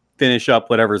going to finish up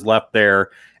whatever's left there.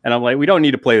 And I'm like, we don't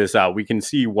need to play this out. We can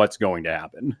see what's going to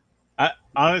happen.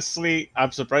 Honestly,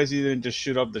 I'm surprised he didn't just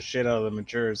shoot up the shit out of the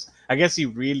matures. I guess he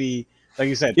really, like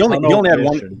you said, he only had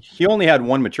one. He only had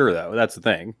one mature though. That's the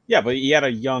thing. Yeah, but he had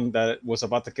a young that was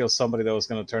about to kill somebody that was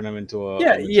going to turn him into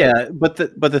a yeah. But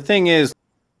the thing is,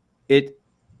 it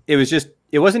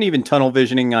wasn't even tunnel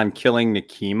visioning on killing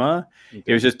Nekima. Okay.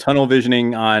 It was just tunnel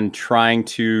visioning on trying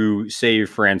to save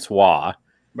Francois.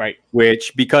 Right.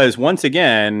 Because once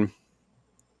again,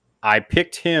 I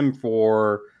picked him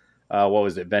for what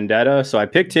was it, Vendetta? So I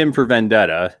picked him for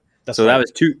Vendetta.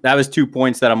 That was 2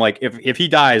 points that I'm like, if he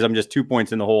dies, I'm just 2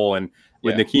 points in the hole. And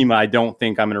with Nekima, I don't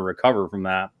think I'm going to recover from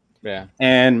that. Yeah.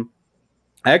 And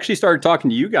I actually started talking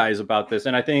to you guys about this,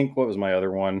 and I think what was my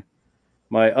other one?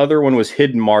 My other one was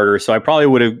Hidden Martyr. So I probably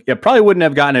wouldn't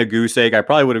have gotten a goose egg. I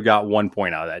probably would have got 1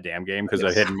 point out of that damn game because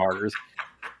of Hidden Martyrs.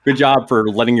 Good job for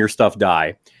letting your stuff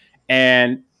die.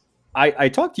 And I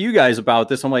talked to you guys about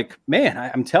this. I'm like, man,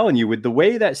 I'm telling you, with the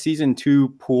way that season 2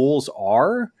 pools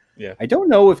are, I don't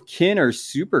know if Kin are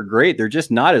super great. They're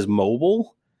just not as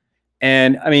mobile.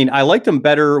 And I mean, I liked them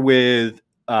better with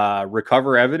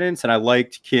Recover Evidence, and I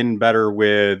liked Kin better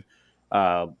with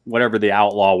whatever the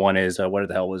Outlaw one is. What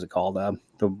the hell was it called?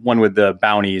 The one with the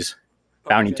bounty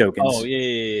tokens. Oh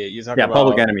yeah. You're talking about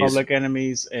Public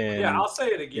Enemies. And I'll say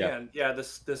it again. Yeah,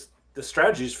 the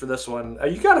strategies for this one,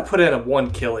 you got to put in a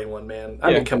 1 killing one, man.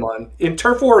 I mean, come on. In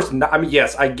Turf Wars,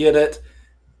 yes, I get it.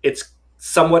 It's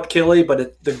somewhat killy,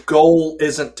 but the goal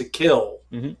isn't to kill.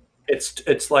 Mm-hmm.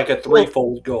 It's like a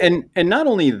 3-fold goal. And not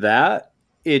only that,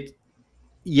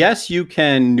 yes, you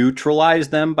can neutralize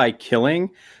them by killing,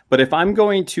 but if I'm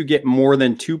going to get more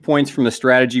than 2 points from the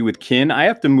strategy with Kin, I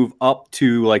have to move up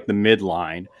to like the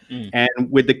midline. And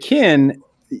with the Kin,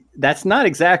 that's not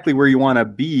exactly where you want to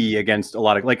be against a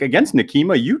lot of, like against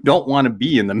Nekima, you don't want to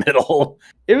be in the middle.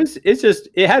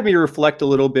 It had me reflect a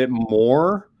little bit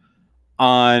more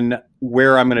on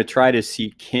where I'm going to try to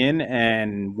see Kin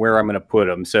and where I'm going to put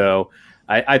him. So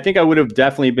I think I would have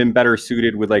definitely been better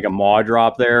suited with like a Maw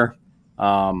drop there.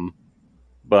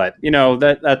 But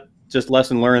that just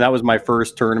lesson learned. That was my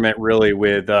first tournament really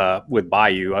with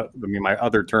Bayou. I mean, my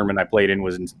other tournament I played in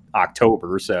was in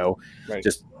October, so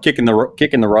just kicking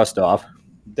the rust off.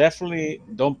 Definitely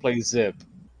don't play Zip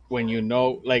when you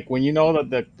know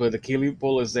that the killing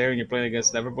pool is there and you're playing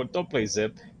against Neverborn. Don't play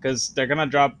Zip because they're gonna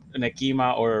drop an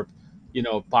Nekima or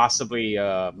possibly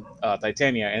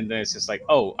Titania, and then it's just like,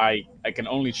 oh, I can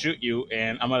only shoot you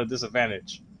and I'm at a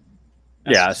disadvantage.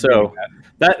 So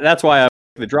that's why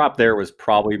the drop there was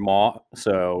probably Maw,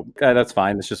 so that's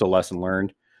fine. It's just a lesson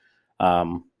learned.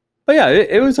 But yeah,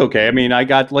 it was okay. I mean,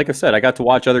 like I said, I got to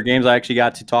watch other games. I actually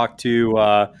got to talk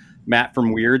to Matt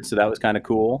from Weird, so that was kind of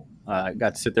cool. I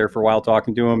got to sit there for a while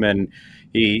talking to him, and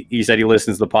he said he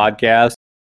listens to the podcast.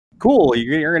 Cool,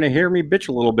 you're going to hear me bitch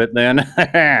a little bit then.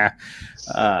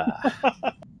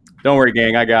 Don't worry,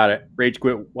 gang, I got it. Rage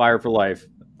quit wire for life.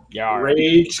 Yeah,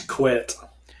 rage quit.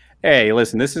 Hey,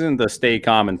 listen, this isn't the stay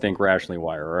calm and think rationally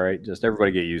wire, all right? Just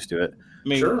everybody get used to it. I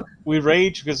mean, sure. We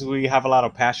rage because we have a lot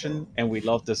of passion and we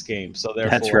love this game. So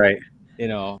therefore, that's right. You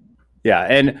know. Yeah,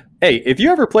 and hey, if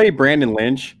you ever play Brandon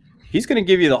Lynch, he's going to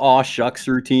give you the aw shucks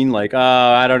routine, like,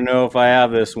 I don't know if I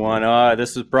have this one.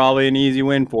 This is probably an easy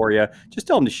win for you. Just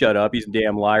tell him to shut up. He's a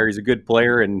damn liar. He's a good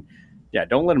player, and yeah,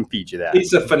 don't let him feed you that.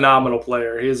 He's a phenomenal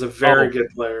player. He is a very good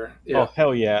player. Yeah. Oh,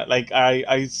 hell yeah. Like,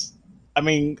 I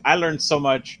mean, I learned so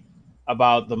much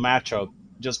about the matchup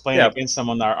just playing against him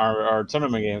on our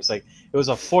tournament games. Like, it was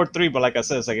a 4-3, but like I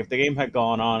said, it's like if the game had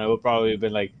gone on, it would probably have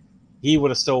been like he would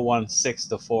have still won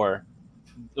 6-4,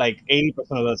 like 80%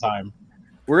 of the time.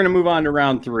 We're going to move on to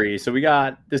round 3. So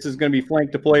this is going to be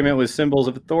flank deployment with symbols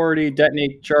of authority,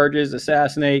 detonate charges,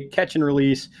 assassinate, catch and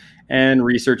release, and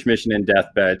research mission and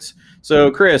deathbeds.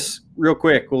 So, Chris, real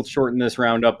quick, we'll shorten this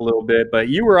round up a little bit, but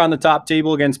you were on the top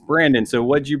table against Brandon. So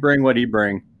what'd you bring? What'd he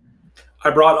bring? I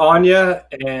brought Anya,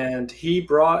 and he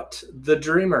brought the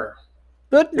Dreamer.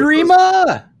 The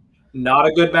Dreamer! Not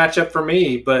a good matchup for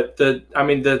me, but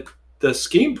the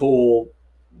scheme pool,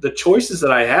 the choices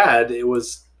that I had, it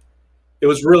was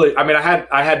really. I mean,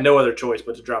 I had no other choice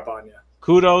but to drop Anya.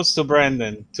 Kudos to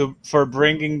Brandon for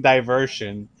bringing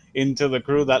diversion into the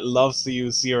crew that loves to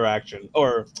use zero action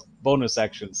or bonus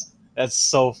actions. That's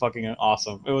so fucking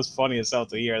awesome. It was funny as hell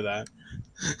to hear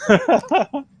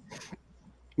that.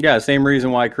 Yeah, same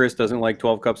reason why Chris doesn't like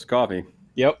 12 cups of coffee.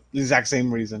 Yep, the exact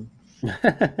same reason.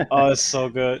 Oh, it's so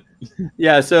good.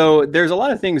 Yeah, so there's a lot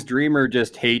of things Dreamer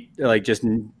just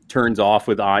turns off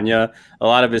with Anya. A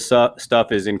lot of his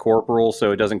stuff is incorporeal,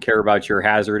 so it doesn't care about your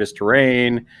hazardous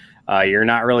terrain. You're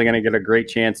not really going to get a great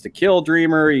chance to kill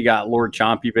Dreamer. You got Lord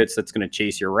Chompy Bits that's going to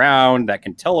chase you around, that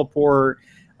can teleport.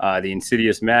 The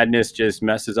Insidious Madness just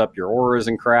messes up your auras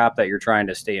and crap that you're trying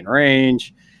to stay in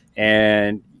range.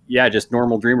 And yeah, just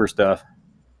normal Dreamer stuff.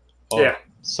 Oh, yeah,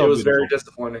 so it was beautiful. Very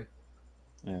disappointing.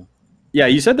 Yeah,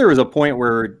 you said there was a point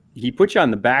where he put you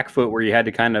on the back foot where you had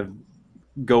to kind of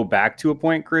go back to a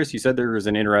point, Chris. You said there was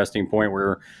an interesting point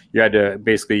where you had to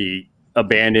basically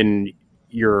abandon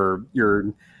your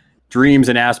dreams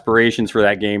and aspirations for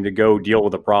that game to go deal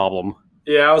with a problem.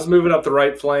 Yeah, I was moving up the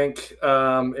right flank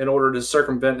in order to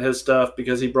circumvent his stuff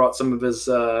because he brought some of his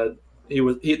the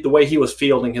way he was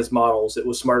fielding his models. It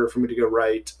was smarter for me to go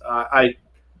right.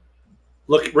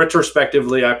 Look,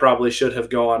 retrospectively, I probably should have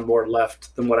gone more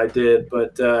left than what I did,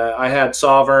 but I had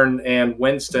Sovereign and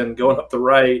Winston going up the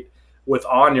right with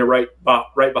Anya right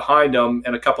behind them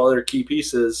and a couple other key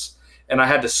pieces, and I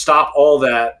had to stop all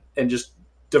that and just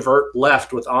divert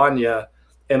left with Anya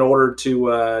in order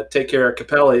to take care of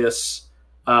Capellius.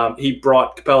 He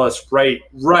brought Capellius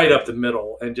right up the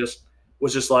middle and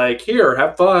was just like, here,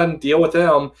 have fun, deal with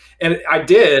him. And I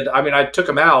did. I mean, I took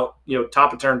him out,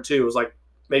 top of turn 2. It was like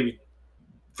maybe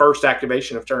first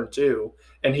activation of turn 2.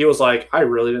 And he was like, I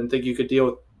really didn't think you could deal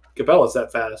with Capellius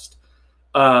that fast.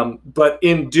 But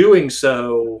in doing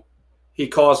so, he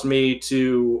caused me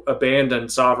to abandon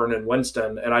Sovereign and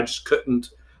Winston, and I just couldn't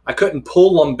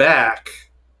pull them back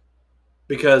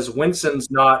because Winston's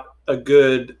not a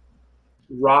good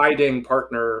riding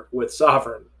partner with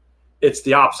Sovereign. It's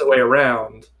the opposite way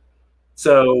around.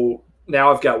 So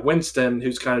now I've got Winston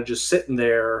who's kind of just sitting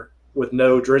there with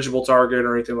no dirigible target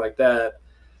or anything like that.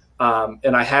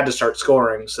 And I had to start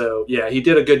scoring. So yeah, he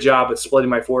did a good job at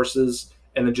splitting my forces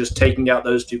and then just taking out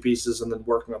those 2 pieces and then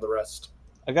working on the rest.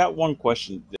 I got one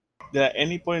question. Did at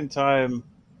any point in time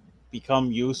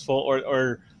become useful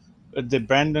or did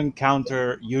Brandon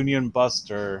counter Union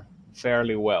Buster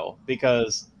fairly well?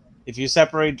 Because if you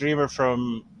separate Dreamer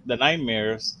from the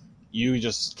Nightmares, you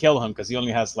just kill him because he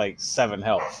only has like 7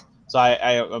 health. So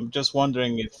I'm just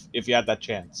wondering if you had that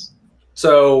chance.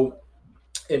 So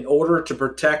in order to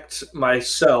protect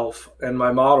myself and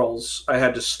my models, I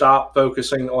had to stop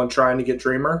focusing on trying to get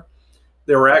Dreamer.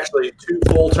 There were actually 2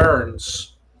 full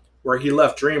turns where he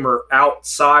left Dreamer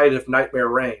outside of Nightmare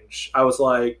range. I was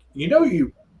like,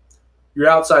 you're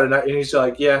outside of Nightmare. And he's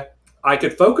like, yeah, I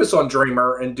could focus on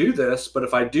Dreamer and do this, but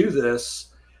if I do this,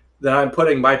 then I'm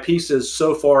putting my pieces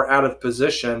so far out of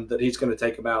position that he's going to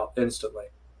take them out instantly.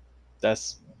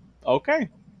 That's okay.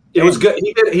 It was good.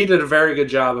 He did a very good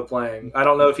job of playing. I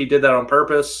don't know if he did that on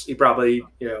purpose. He probably,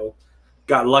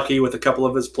 got lucky with a couple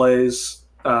of his plays.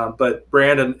 But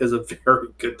Brandon is a very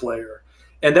good player.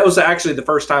 And that was actually the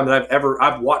first time that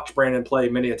I've watched Brandon play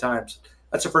many a times.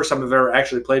 That's the first time I've ever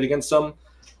actually played against him.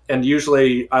 and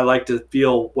usually I like to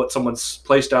feel what someone's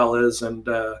playstyle is. And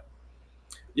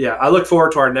yeah, I look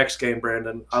forward to our next game,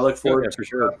 Brandon. I look forward to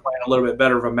playing a little bit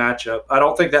better of a matchup. I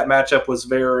don't think that matchup was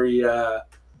very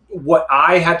what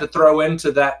I had to throw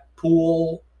into that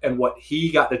pool and what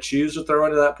he got to choose to throw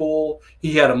into that pool.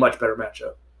 He had a much better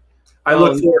matchup. I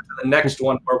look forward to the next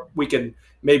one where we can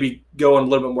maybe go on a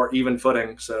little bit more even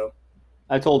footing. So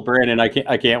I told Brandon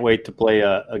I can't wait to play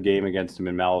a game against him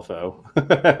in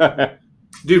Malifaux.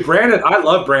 Dude, Brandon, I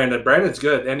love Brandon. Brandon's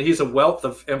good, and he's a wealth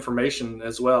of information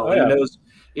as well. Oh, yeah.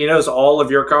 He knows all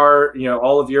of your car,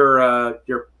 all of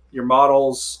your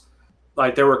models.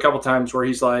 Like there were a couple times where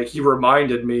he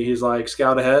reminded me, he's like,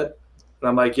 scout ahead, and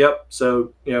I'm like, yep.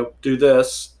 So do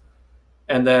this,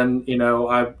 and then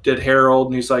I did Herald,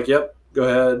 and he's like, yep, go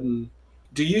ahead. And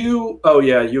do you? Oh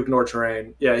yeah, you ignore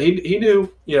terrain. Yeah, he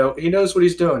knew. He knows what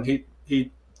he's doing.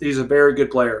 He's a very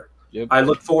good player. Yep. I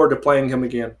look forward to playing him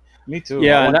again. Me too.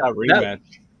 Yeah, rematch.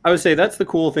 I would say that's the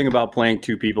cool thing about playing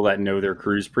two people that know their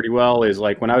crews pretty well is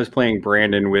like when I was playing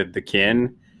Brandon with the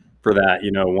kin for that,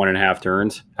 1.5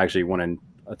 turns, actually 1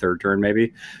 1/3 turn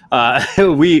maybe.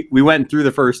 We went through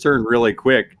the first turn really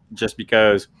quick just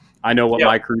because I know what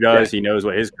my crew does. He knows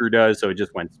what his crew does, so it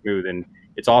just went smooth, and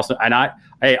it's awesome. And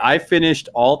I finished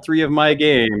all 3 of my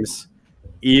games,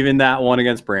 even that one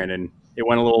against Brandon. It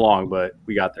went a little long, but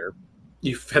we got there.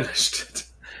 You finished it.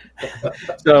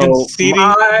 So conceding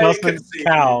doesn't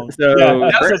count. So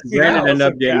Yeah, Brandon ended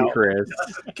up getting count. Chris.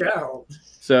 Count.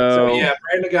 So yeah,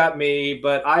 Brandon got me,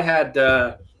 but I had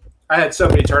so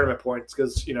many tournament points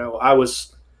because I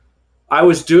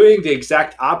was doing the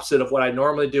exact opposite of what I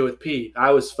normally do with Pete. I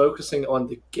was focusing on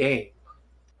the game.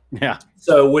 Yeah.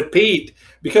 So with Pete,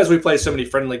 because we play so many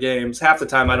friendly games, half the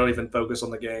time I don't even focus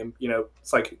on the game.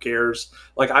 It's like who cares?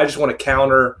 Like I just want to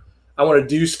counter. I want to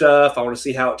do stuff. I want to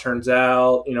see how it turns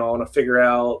out. I want to figure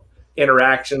out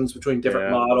interactions between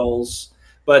different models.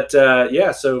 But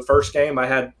so first game I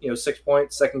had 6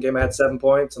 points. Second game I had 7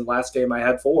 points, and last game I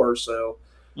had 4. So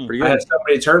I had so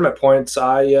many tournament points.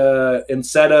 I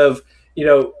instead of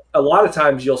a lot of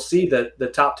times you'll see that the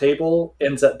top table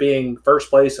ends up being first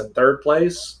place and third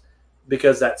place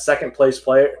because that second place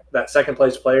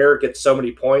player gets so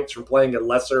many points from playing a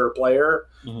lesser player.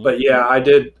 Mm-hmm. But yeah, I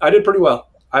did pretty well.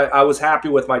 I was happy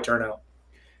with my turnout.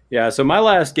 Yeah, so my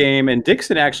last game, and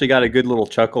Dixon actually got a good little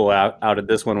chuckle out of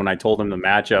this one when I told him the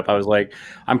matchup. I was like,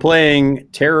 I'm playing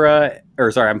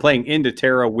into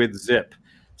Terra with Zip.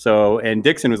 So, and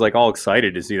Dixon was like all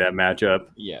excited to see that matchup.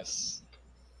 Yes.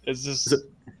 It's just,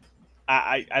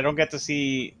 I don't get to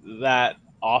see that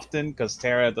often because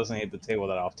Terra doesn't hit the table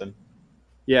that often.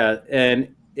 Yeah,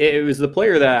 and it was the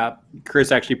player that Chris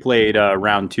actually played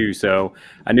round 2, so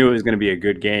I knew it was going to be a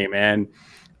good game. And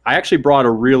I actually brought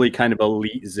a really kind of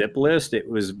elite Zip list. It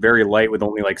was very light with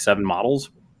only like 7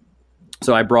 models.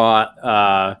 So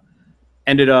I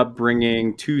ended up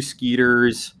bringing 2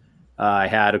 Skeeters. I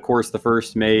had, of course, the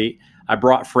first mate. I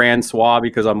brought Francois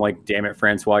because I'm like, damn it,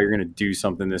 Francois, you're going to do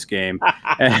something this game.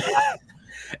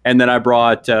 And then I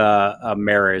brought a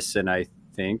Maris, and I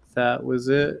think that was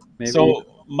it. Maybe. So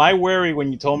my worry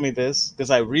when you told me this,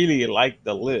 because I really liked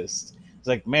the list, it's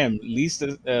like, man, at least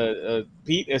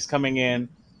Pete is coming in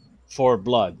for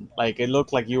blood. Like it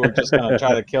looked like you were just gonna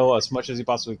try to kill as much as you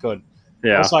possibly could.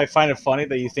 Yeah. Also, I find it funny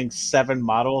that you think 7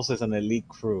 models is an elite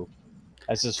crew.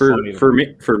 That's just funny for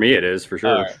me. For me, it is for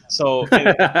sure. Right. So,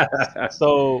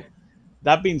 so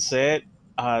that being said,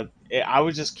 I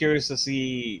was just curious to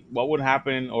see what would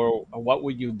happen or what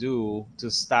would you do to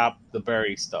stop the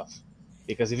bury stuff.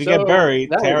 Because if you get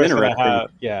buried, Terra's gonna have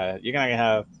you're gonna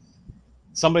have.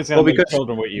 Somebody's gonna make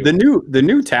children with you. The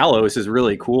new Talos is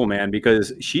really cool, man,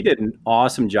 because she did an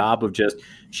awesome job of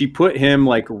she put him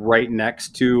like right next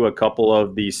to a couple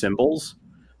of the symbols.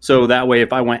 So that way,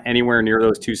 if I went anywhere near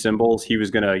those 2 symbols, he was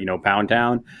gonna, Pound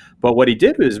Town. But what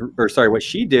what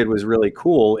she did was really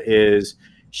cool is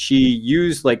she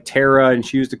used like Terra and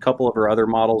she used a couple of her other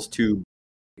models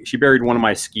she buried one of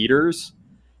my Skeeters.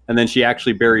 And then she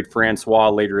actually buried Francois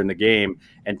later in the game.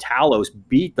 And Talos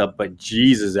beat the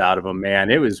bejesus out of him,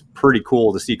 man. It was pretty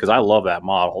cool to see because I love that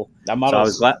model. That model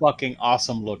is fucking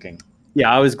awesome looking. Yeah,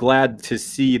 I was glad to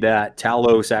see that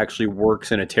Talos actually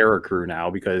works in a Terra crew now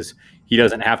because he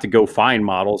doesn't have to go find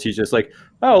models. He's just like,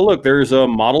 oh, look, there's a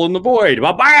model in the void.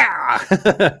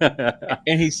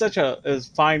 And he's such a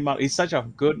fine model. He's such a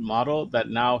good model that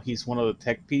now he's one of the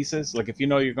tech pieces. Like if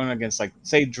you're going against, like,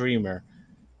 say, Dreamer,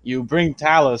 you bring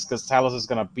Talos because Talos is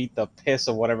going to beat the piss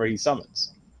of whatever he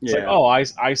summons. It's like, oh,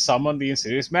 I summoned the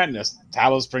Insidious Madness.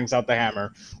 Talos brings out the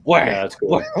hammer. Yeah, that's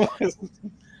cool.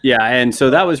 Yeah, and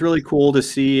so that was really cool to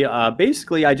see.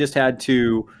 Basically, I just had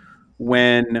to,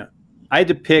 when I had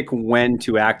to pick when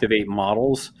to activate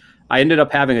models. I ended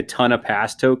up having a ton of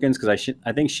pass tokens because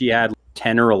I think she had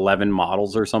 10 or 11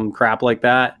 models or some crap like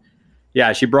that.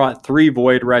 Yeah, she brought 3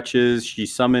 Void Wretches. She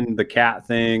summoned the cat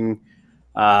thing.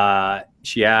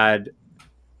 She had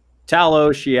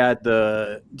Talos. She had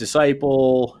the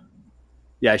Disciple.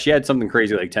 Yeah, she had something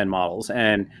crazy like 10 models.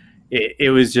 And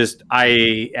it was just,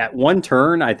 at one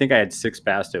turn, I think I had 6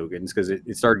 pass tokens because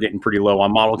it started getting pretty low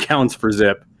on model counts for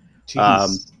Zip.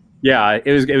 Yeah,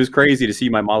 it was crazy to see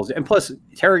my models. And plus,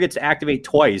 Terra gets to activate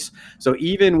twice. So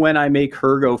even when I make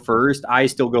her go first, I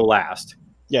still go last.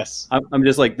 Yes. I'm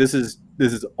just like, this is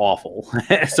awful.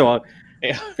 So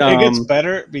it gets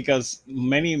better because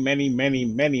many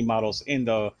models in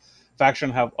the faction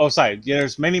have... Oh, sorry.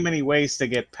 There's many ways to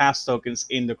get pass tokens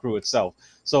in the crew itself.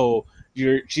 So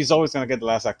she's always going to get the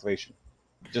last activation.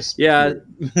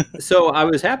 So I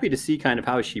was happy to see kind of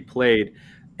how she played.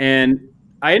 And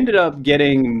I ended up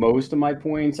getting most of my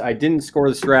points. I didn't score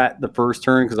the strat the first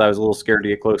turn because I was a little scared to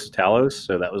get close to Talos,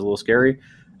 so that was a little scary.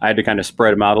 I had to kind of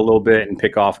spread them out a little bit and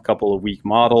pick off a couple of weak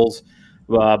models.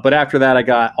 But after that, I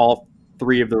got all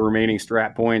 3 of the remaining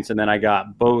strat points, and then I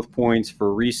got both points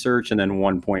for research and then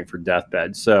 1 point for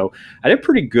deathbed. So I did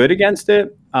pretty good against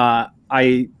it.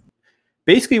 I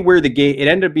basically where the game, it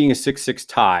ended up being a 6-6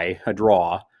 tie, a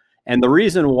draw. And the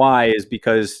reason why is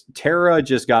because Terra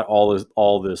just got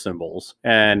all the symbols.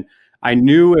 And I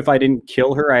knew if I didn't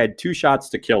kill her, I had 2 shots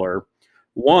to kill her.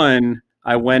 One,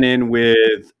 I went in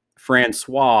with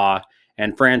Francois,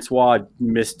 and Francois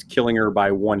missed killing her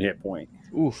by 1 hit point.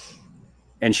 Oof.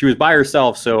 And she was by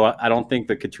herself, so I don't think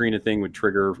the Katrina thing would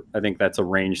trigger. I think that's a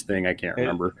range thing. I can't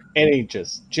remember. 8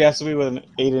 inches. She has to be within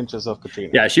 8 inches of Katrina.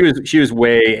 Yeah, she was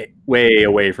way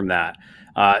away from that.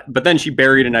 But then she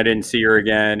buried and I didn't see her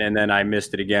again. And then I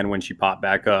missed it again when she popped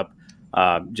back up.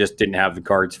 Just didn't have the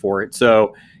cards for it.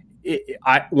 So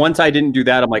once I didn't do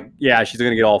that, I'm like, yeah, she's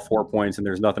going to get all 4 points and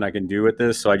there's nothing I can do with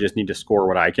this. So I just need to score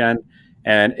what I can.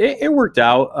 And it worked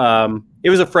out. It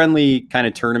was a friendly kind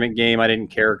of tournament game. I didn't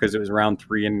care because it was round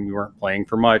 3 and we weren't playing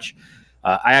for much.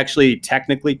 I actually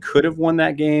technically could have won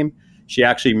that game. She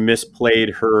actually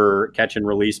misplayed her catch and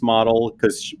release model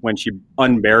because when she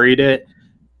unburied it,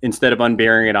 instead of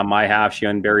unburying it on my half, she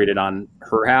unburied it on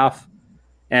her half.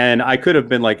 And I could have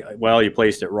been like, well, you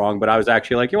placed it wrong. But I was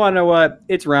actually like, you want to know what?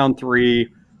 It's round 3.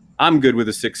 I'm good with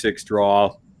a 6-6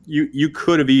 draw. You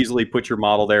could have easily put your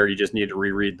model there. You just need to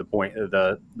reread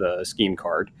the scheme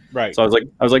card. Right. So I was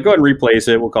like, go ahead and replace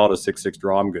it. We'll call it a 6-6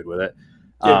 draw. I'm good with it.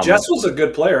 Yeah, Jess was a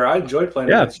good player. I enjoyed playing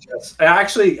against Jess.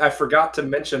 I forgot to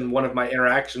mention one of my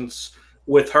interactions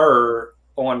with her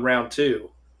on round 2.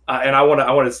 And I want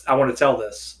to tell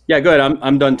this. Yeah, good.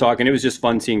 I'm done talking. It was just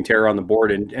fun seeing Terra on the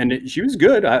board, and she was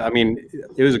good. I mean,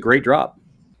 it was a great drop.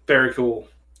 Very cool.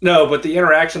 No, but the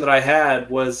interaction that I had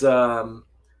was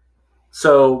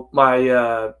so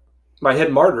my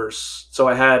hidden martyrs. So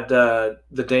I had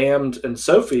the Damned and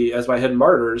Sophie as my hidden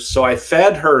martyrs. So I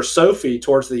fed her Sophie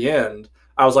towards the end.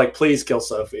 I was like, please kill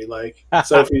Sophie. Like,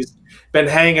 Sophie's been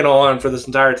hanging on for this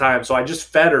entire time. So I just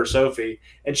fed her Sophie,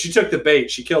 and she took the bait.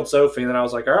 She killed Sophie, and then I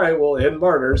was like, all right, well, Hidden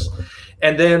Martyrs.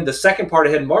 And then the second part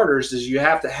of Hidden Martyrs is you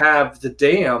have to have the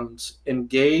Damned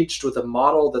engaged with a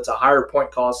model that's a higher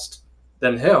point cost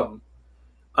than him.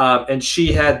 And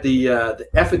she had the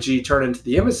effigy turn into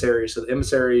the emissary. So the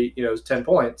emissary, is 10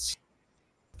 points.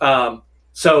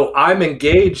 So I'm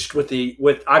engaged with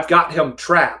I've got him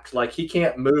trapped. Like, he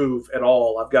can't move at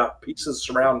all. I've got pieces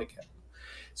surrounding him.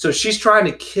 So she's trying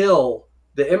to kill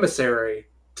the emissary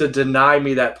to deny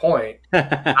me that point.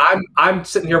 I'm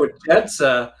sitting here with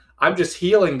Jedsa. I'm just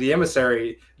healing the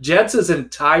emissary. Jedsa's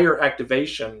entire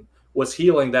activation was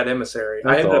healing that emissary.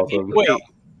 That's I ended awesome. up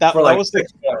that was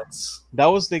 6 points. That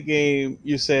was the game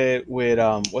you said with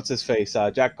what's his face?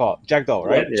 Jackdaw,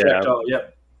 right? Yeah. Jackdaw,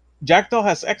 yep. Jackdaw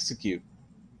has execute.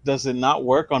 Does it not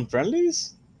work on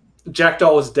friendlies?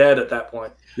 Jackdaw was dead at that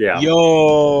point. Yeah.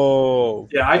 Yo.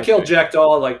 Yeah, I killed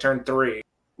Jackdaw at like turn 3.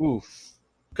 Oof.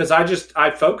 Because I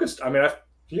focused. I mean,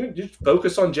 you just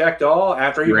focus on Jackdaw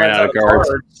after he ran runs out of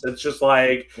cards. It's just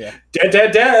like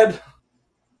dead.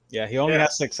 Yeah, he only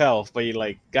has 6 health, but you're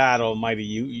like, God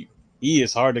Almighty, he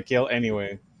is hard to kill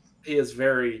anyway. He is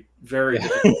very, very.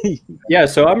 Yeah,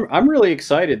 so I'm really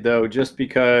excited though, just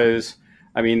because.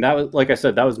 I mean, that was, like I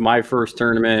said, that was my first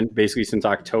tournament basically since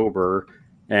October,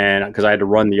 and because I had to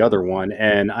run the other one.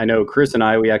 And I know Chris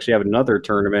and we actually have another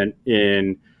tournament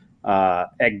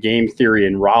at Game Theory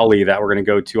in Raleigh that we're going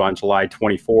to go to on July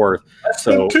 24th. That's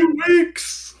in 2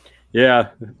 weeks. Yeah,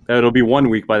 it'll be 1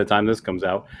 week by the time this comes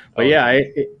out. But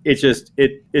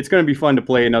it's going to be fun to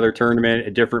play another tournament,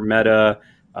 a different meta,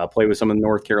 play with some of the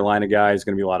North Carolina guys. It's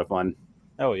going to be a lot of fun.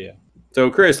 Oh yeah. So,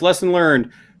 Chris, lesson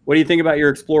learned. What do you think about your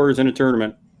explorers in a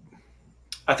tournament?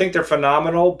 I think they're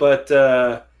phenomenal, but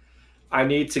I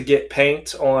need to get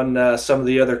paint on some of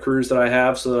the other crews that I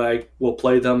have so that I will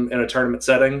play them in a tournament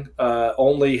setting.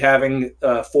 Only having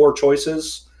 4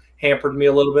 choices hampered me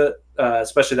a little bit,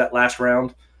 especially that last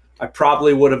round. I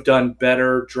probably would have done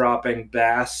better dropping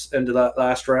Bass into that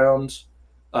last round,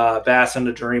 Bass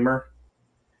into Dreamer.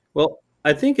 Well,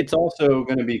 I think it's also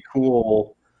going to be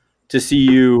cool to see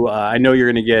you. I know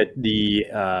you're going to get the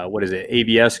what is it,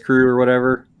 ABS crew or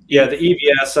whatever. Yeah, the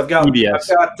EBS. I've got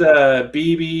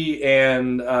BB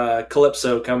and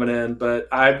Calypso coming in, but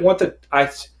I want that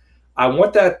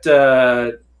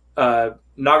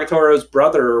Nagatoro's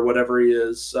brother or whatever he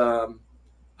is,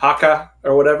 Haka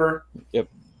or whatever. Yep.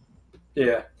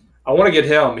 Yeah, I want to get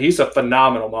him. He's a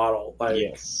phenomenal model.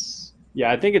 Yes. Yeah,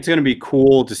 I think it's going to be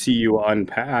cool to see you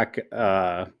unpack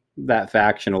that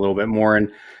faction a little bit more.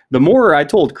 And the more I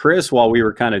told Chris while we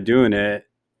were kind of doing it,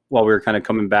 while we were kind of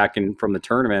coming back in from the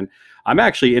tournament, I'm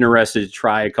actually interested to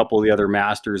try a couple of the other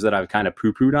masters that I've kind of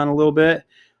poo-pooed on a little bit.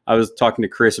 I was talking to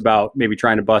Chris about maybe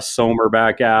trying to bust Somer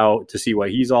back out to see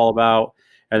what he's all about.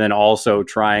 And then also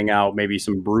trying out maybe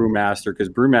some Brewmaster, because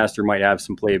Brewmaster might have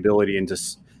some playability into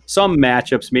some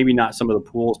matchups, maybe not some of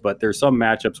the pools, but there's some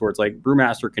matchups where it's like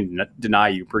Brewmaster can deny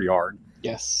you pretty hard.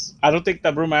 Yes. I don't think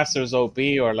that Brewmaster is OP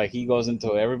or like he goes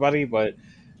into everybody, but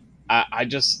I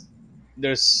just,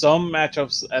 there's some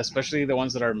matchups, especially the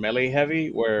ones that are melee heavy,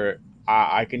 where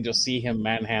I can just see him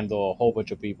manhandle a whole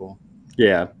bunch of people.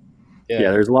 Yeah.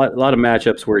 There's a lot of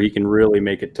matchups where he can really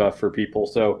make it tough for people.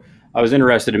 So I was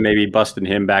interested in maybe busting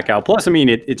him back out. Plus, I mean,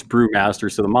 it's Brewmaster,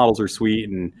 so the models are sweet,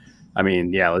 and I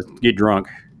mean, yeah, let's get drunk.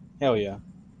 Hell yeah.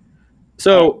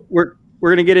 So we're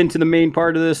going to get into the main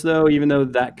part of this, though, even though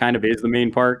that kind of is the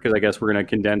main part, because I guess we're going to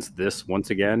condense this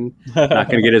once again. Not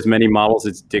going to get as many models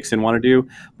as Dixon want to do,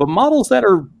 but models that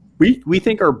are we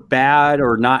think are bad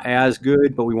or not as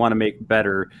good, but we want to make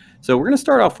better. So we're going to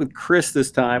start off with Chris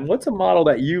this time. What's a model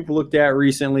that you've looked at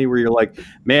recently where you're like,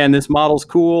 man, this model's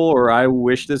cool, or I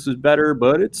wish this was better,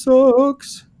 but it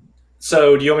sucks?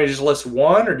 So do you want me to just list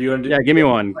one, or do you want to do? Yeah, give me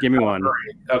one. Give me one.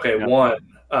 Okay, yeah. One.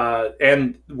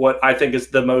 And what I think is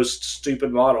the most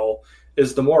stupid model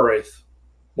is the Moraith.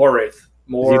 Moraith.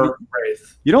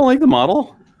 You don't like the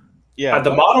model? Yeah.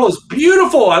 The model is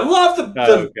beautiful. I love the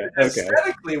okay.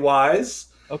 aesthetically wise.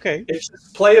 Okay. It's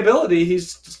just playability.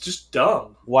 He's just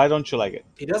dumb. Why don't you like it?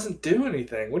 He doesn't do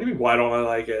anything. What do you mean, why don't I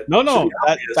like it? No.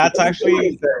 That's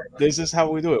actually, this is how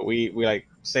we do it. We like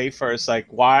say first, like,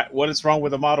 what is wrong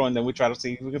with the model, and then we try to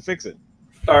see if we can fix it.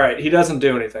 All right. He doesn't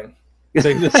do anything.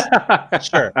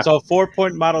 Sure. So a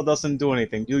 4-point model doesn't do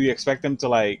anything. Do you expect him to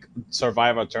like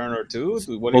survive a turn or two?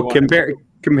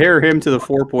 Compare him to the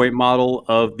 4-point model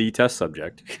of the test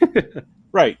subject.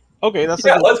 Right. Okay. That's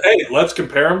let's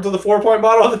compare him to the 4-point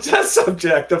model of the test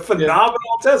subject. The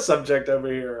phenomenal test subject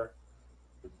over here.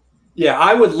 Yeah,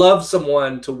 I would love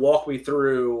someone to walk me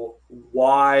through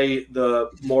why the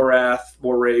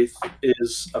Moraith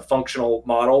is a functional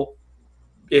model.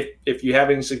 If you have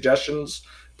any suggestions,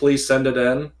 please send it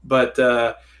in. But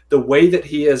the way that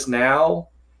he is now,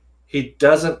 he's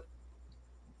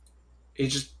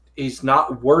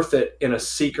not worth it in a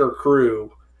Seeker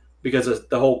crew, because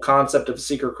the whole concept of a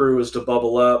Seeker crew is to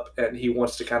bubble up, and he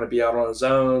wants to kind of be out on his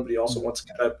own, but he also wants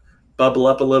to kind of bubble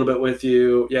up a little bit with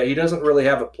you. Yeah, he doesn't really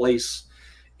have a place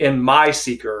in my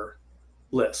Seeker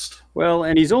list. Well,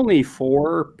 and he's only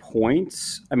 4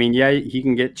 points. I mean, yeah, he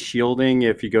can get shielding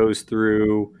if he goes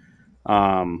through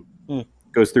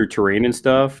terrain and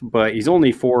stuff, but he's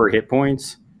only 4 hit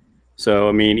points. So,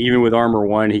 I mean, even with armor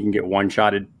 1, he can get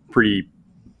one-shotted pretty,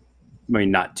 I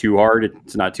mean, not too hard.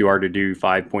 It's not too hard to do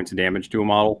 5 points of damage to a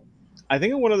model. I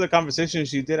think in one of the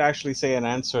conversations, you did actually say an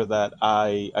answer that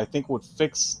I think would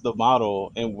fix the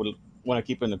model and would want to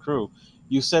keep in the crew.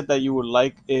 You said that you would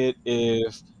like it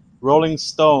if Rolling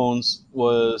Stones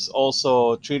was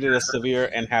also treated as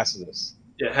severe and hazardous.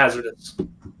 Yeah, hazardous.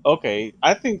 Okay,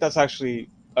 I think that's actually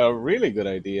a really good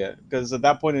idea, because at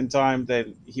that point in time,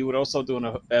 then he would also do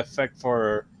an effect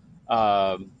for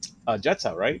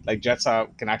Jetsa, right? Like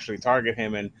Jetsa can actually target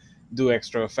him and do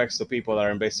extra effects to people that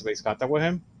are in base-to-base contact with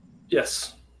him.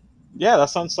 Yes. Yeah, that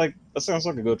sounds like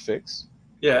a good fix.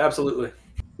 Yeah, absolutely.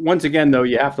 Once again, though,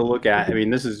 you have to look at, I mean,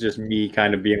 this is just me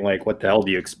kind of being like, what the hell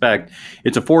do you expect?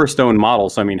 It's a 4-stone model,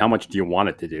 so I mean, how much do you want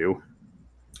it to do?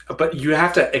 But you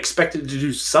have to expect it to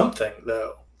do something,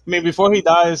 though. I mean, before he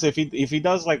dies, if he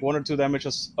does like 1 or 2 damage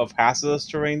of hazardous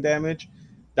terrain damage,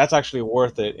 that's actually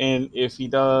worth it. And if he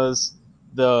does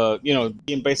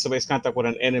in base-to-base contact with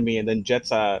an enemy, and then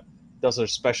Jetsa does her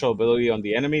special ability on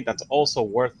the enemy, that's also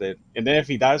worth it. And then if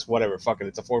he dies, whatever, fuck it,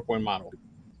 it's a 4-point model.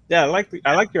 Yeah, I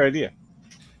like your idea.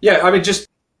 Yeah, I mean, just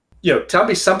tell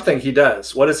me something he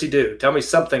does. What does he do? Tell me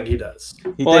something he does.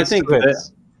 I think the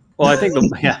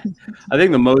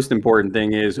most important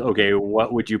thing is, okay,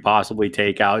 what would you possibly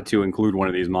take out to include one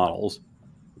of these models?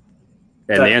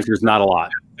 And the answer is not a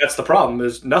lot. That's the problem.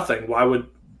 Is nothing. Why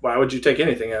would you take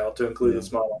anything out to include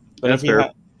this model? But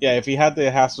if he had the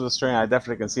Hassle the String, I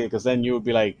definitely can see it, because then you would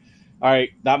be like, all right,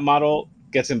 that model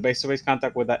gets in base-to-base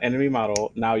contact with that enemy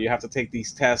model. Now you have to take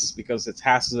these tests because it's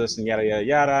hazardous and yada yada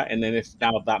yada. And then if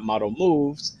now that model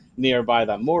moves nearby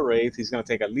that Moraith, he's going to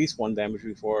take at least 1 damage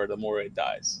before the Moraith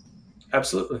dies.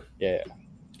 Absolutely. Yeah.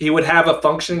 He would have a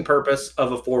functioning purpose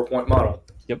of a 4-point model.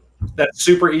 Yep. That's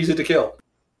super easy to kill.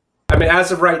 I mean,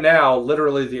 as of right now,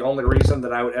 literally the only reason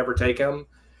that I would ever take him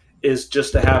is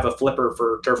just to have a flipper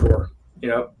for Turf War.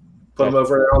 Put him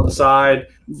over there on the side.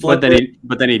 But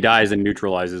then he dies and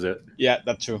neutralizes it. Yeah,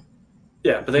 that's true.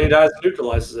 Yeah, but then he dies and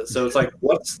neutralizes it. So it's like,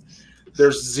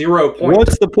 there's 0 points.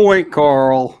 What's the point,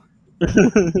 Carl?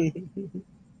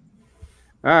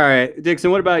 All right,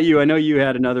 Dixon, what about you? I know you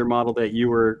had another model that you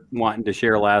were wanting to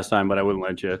share last time, but I wouldn't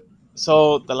let you.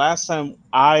 So the last time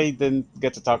I didn't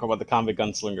get to talk about the Convict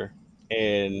Gunslinger,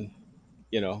 and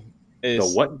the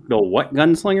what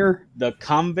gunslinger? The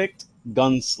Convict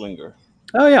Gunslinger.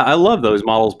 Oh yeah, I love those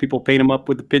models. People paint them up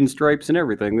with the pinstripes and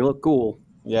everything. They look cool.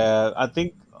 Yeah, I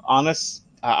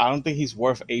don't think he's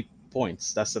worth 8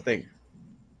 points. That's the thing.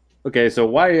 Okay, so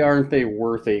why aren't they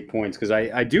worth 8 points? Because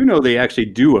I do know they actually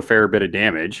do a fair bit of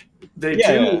damage. They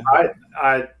do.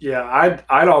 I'd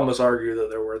almost argue that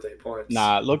they're worth 8 points.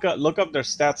 Nah, look up their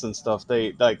stats and stuff.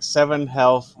 They like 7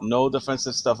 health, no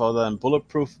defensive stuff other than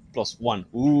bulletproof +1.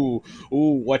 Ooh,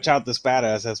 watch out! This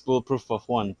badass has bulletproof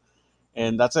 +1,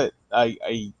 and that's it.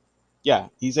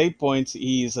 He's 8 points.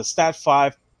 He's a stat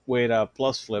 5 with a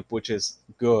plus flip, which is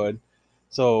good.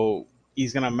 So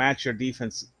he's gonna match your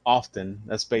defense often.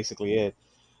 That's basically it.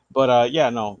 But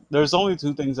there's only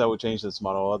 2 things I would change this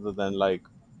model, other than like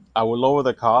I would lower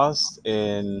the cost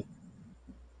and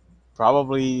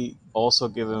probably also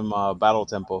give him a battle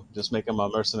tempo. Just make him a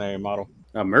mercenary model.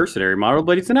 A mercenary model,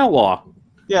 but he's an outlaw.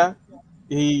 Yeah,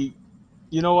 you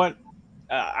know what?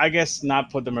 I guess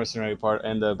not put the mercenary part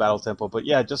and the battle tempo, but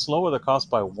yeah, just lower the cost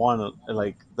by 1.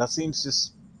 Like that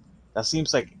seems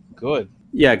like good.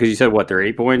 Yeah, because you said what? They're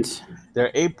 8 points.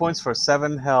 They're 8 points for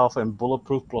 7 health and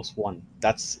bulletproof +1.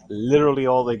 That's literally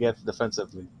all they get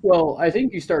defensively. Well, I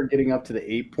think you start getting up to the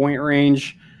 8-point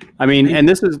range. I mean, and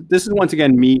this is once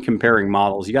again me comparing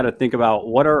models. You got to think about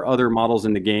what are other models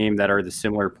in the game that are the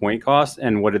similar point cost,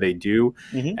 and what do they do?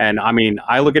 Mm-hmm. And I mean,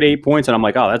 I look at 8 points and I'm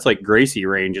like, oh, that's like Gracie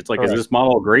range. It's like, Correct. Is this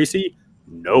model Gracie?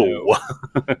 No.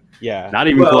 Yeah, not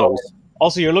even close.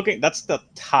 Also, you're looking. That's the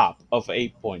top of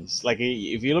 8 points. Like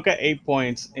if you look at 8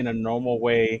 points in a normal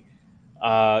way,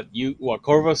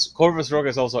 Corvus Rogue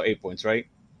is also 8 points, right?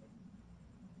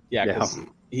 Yeah, because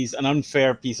he's an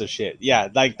unfair piece of shit. Yeah,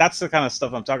 like that's the kind of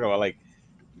stuff I'm talking about. Like,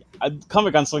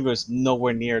 Convict Gunslinger is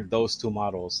nowhere near those 2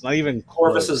 models. Not even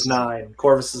Corvus is 9.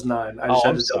 Corvus is 9. I just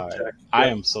had to double check. I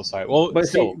am so sorry. Well, but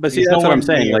see, that's what I'm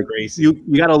saying. Like, you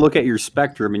got to look at your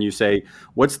spectrum and you say,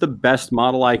 what's the best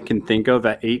model I can think of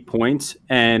at 8 points,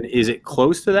 and is it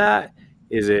close to that?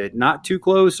 Is it not too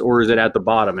close, or is it at the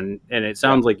bottom? And it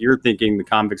sounds like you're thinking the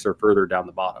convicts are further down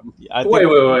the bottom. Wait.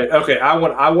 Okay, I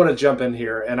want to jump in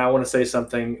here, and I want to say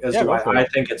something as to why I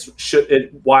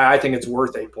think it's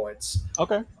worth 8 points.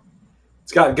 Okay.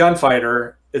 It's got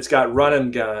Gunfighter. It's got Run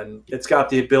and Gun. It's got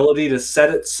the ability to set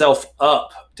itself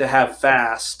up to have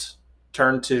fast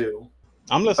turn 2.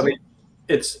 I'm listening.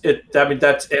 It's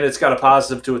got a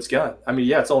positive to its gun. I mean,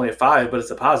 yeah, it's only a 5, but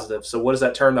it's a positive. So what does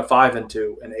that turn the 5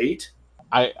 into? An 8?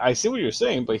 I see what you're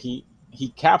saying, but he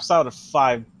caps out at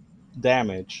 5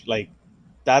 damage. Like,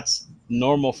 that's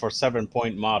normal for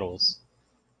 7-point models.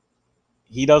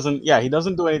 He doesn't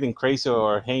do anything crazy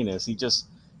or heinous.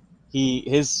 His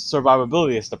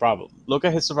survivability is the problem. Look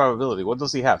at his survivability. What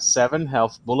does he have? 7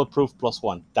 health, bulletproof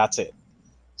 +1. That's it.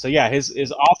 So yeah,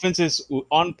 his offense is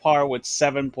on par with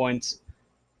 7 points,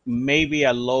 maybe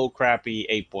a low crappy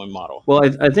 8-point model. Well,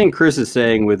 I think Chris is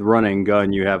saying with Run and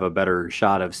Gun, you have a better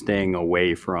shot of staying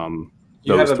away from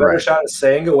You have a better shot of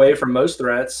staying away from most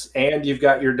threats, and you've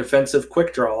got your defensive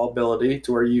quick draw ability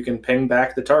to where you can ping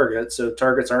back the target, so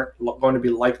targets aren't going to be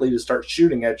likely to start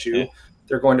shooting at you. Yeah.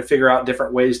 They're going to figure out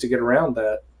different ways to get around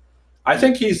that. I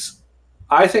think he's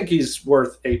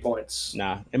worth 8 points.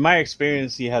 Nah, in my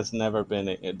experience, he has never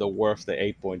been worth the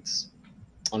 8 points,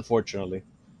 unfortunately.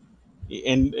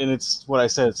 And it's what I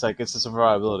said. It's a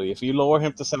survivability. If you lower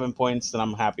him to 7 points, then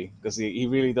I'm happy because he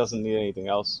really doesn't need anything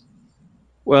else.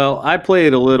 Well, I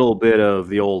played a little bit of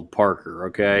the old Parker,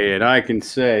 okay, and I can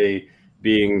say,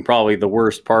 being probably the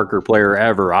worst Parker player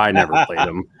ever, I never played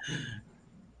him.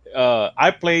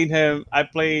 I played him. I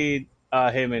played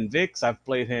him in Vix. I've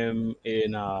played him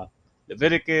in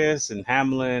Leviticus and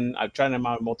Hamlin. I've tried him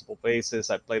out on multiple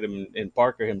bases. I played him in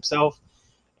Parker himself,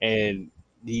 and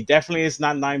he definitely is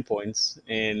not 9 points,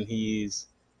 and he's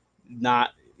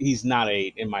not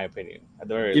 8 in my opinion. At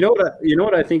the very You know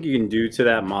what I think you can do to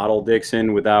that model,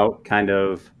 Dixon, without kind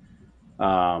of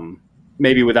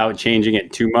maybe without changing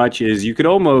it too much, is you could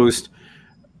almost.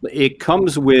 It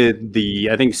comes with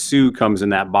I think Sue comes in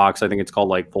that box. I think it's called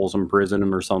like Folsom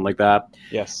Prism or something like that.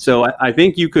 Yes. So I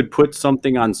think you could put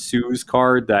something on Sue's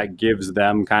card that gives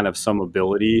them kind of some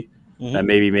ability that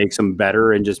maybe makes them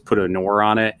better, and just put a Nor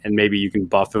on it, and maybe you can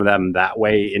buff them that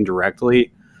way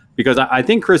indirectly. Because I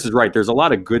think Chris is right. There's a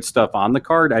lot of good stuff on the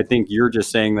card. I think you're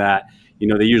just saying that,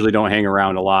 they usually don't hang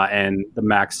around a lot, and the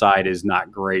max side is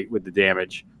not great with the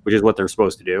damage, which is what they're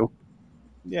supposed to do.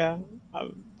 Yeah,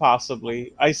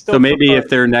 possibly. I still. So maybe if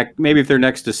they're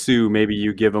next to Sue, maybe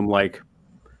you give them like,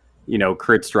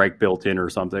 crit strike built in or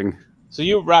something. So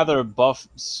you'd rather buff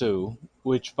Sue,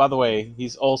 which, by the way,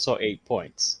 he's also 8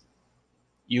 points.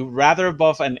 You'd rather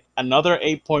buff another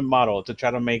 8-point model to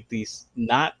try to make these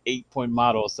not 8-point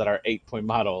models that are 8-point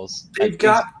models. They've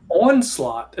got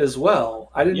Onslaught as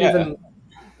well. I didn't even.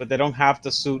 But they don't have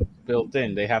the suit built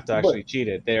in. They have to actually cheat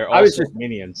it. They're also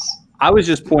minions. I was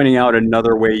just pointing out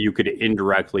another way you could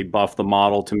indirectly buff the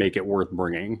model to make it worth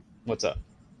bringing. What's up?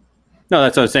 No,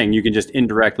 that's what I was saying. You can just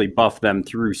indirectly buff them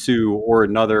through Sue or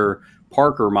another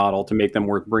Parker model to make them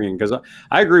worth bringing. Because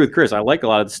I agree with Chris. I like a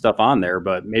lot of the stuff on there,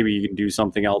 but maybe you can do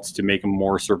something else to make them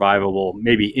more survivable,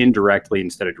 maybe indirectly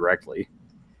instead of directly.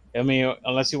 I mean,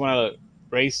 unless you want to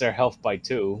raise their health by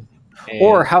 2.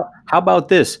 Or how about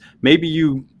this? Maybe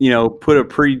you put a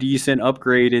pretty decent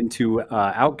upgrade into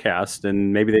Outcast,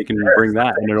 and maybe they can bring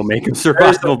that, and it'll make them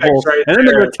survivable. Right, and then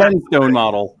they're a 10 stone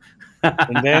model.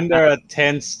 And then they're a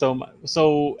 10 stone.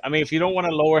 So I mean, if you don't want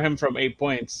to lower him from 8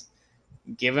 points,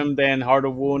 give him then Heart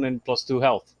of Wound and +2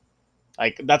 health.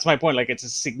 Like, that's my point. Like,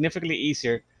 it's significantly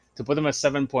easier to put them at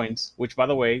 7 points. Which, by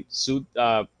the way,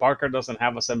 Parker doesn't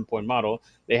have a 7-point model.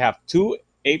 They have 2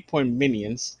 8-point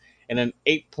minions and an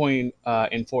 8-point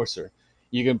enforcer.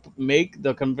 You can make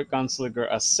the Convict Gunslinger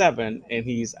a 7, and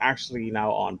he's actually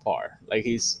now on par. Like,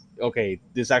 he's okay.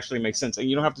 This actually makes sense, and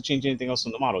you don't have to change anything else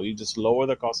from the model. You just lower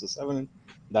the cost of 7, and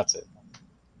that's it.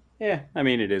 Yeah, I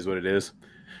mean, it is what it is.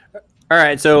 All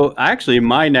right, so actually,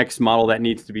 my next model that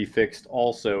needs to be fixed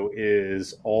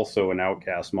is also an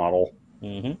Outcast model.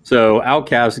 Mm-hmm. So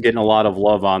Outcast is getting a lot of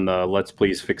love on the "let's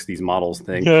please fix these models"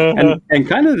 thing, and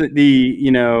kind of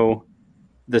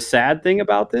the sad thing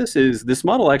about this is this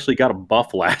model actually got a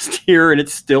buff last year, and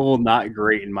it's still not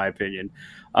great in my opinion.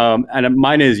 And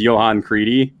mine is Johan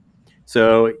Creedy.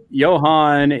 So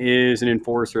Johan is an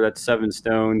enforcer that's 7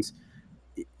 stones.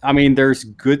 I mean, there's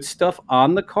good stuff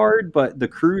on the card, but the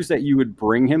crews that you would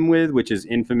bring him with, which is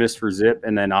infamous for Zip,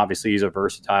 and then obviously he's a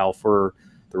versatile for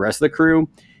the rest of the crew,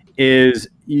 is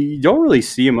you don't really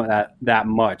see him that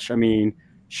much. I mean,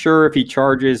 sure, if he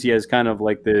charges, he has kind of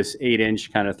like this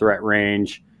 8-inch kind of threat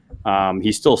range.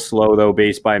 He's still slow, though,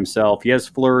 based by himself. He has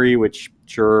Flurry, which,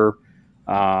 sure.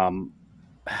 I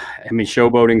mean,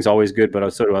 Showboating's always good, but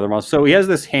so do other models. So he has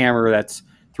this hammer that's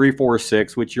 3, 4,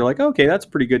 6, which you're like, okay, that's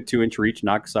pretty good 2-inch reach,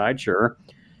 knock side, sure.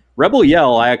 Rebel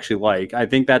Yell, I actually like. I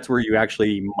think that's where you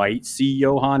actually might see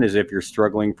Johan, is if you're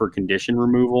struggling for condition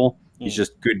removal. He's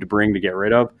just good to bring to get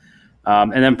rid of.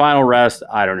 And then Final Rest,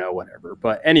 I don't know, whatever.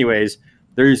 But anyways,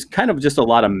 there's kind of just a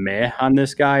lot of meh on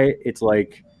this guy. It's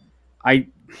like, I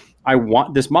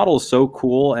want, this model is so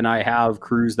cool, and I have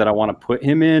crews that I want to put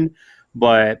him in.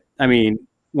 But, I mean,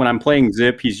 when I'm playing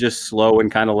Zip, he's just slow and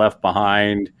kind of left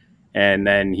behind. And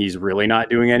then he's really not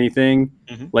doing anything.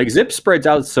 Mm-hmm. Like, Zip spreads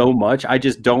out so much, I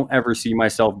just don't ever see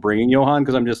myself bringing Johan,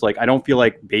 because I'm just like, I don't feel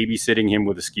like babysitting him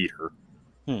with a Skeeter.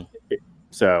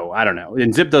 So I don't know.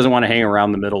 And Zip doesn't want to hang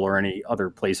around the middle or any other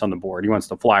place on the board. He wants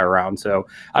to fly around. So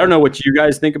I don't know what you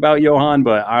guys think about Johan,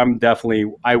 but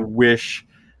I wish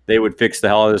they would fix the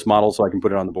hell out of this model so I can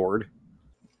put it on the board.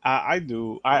 I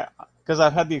do. Because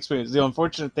I've had the experience. The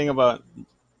unfortunate thing about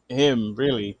him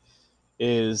really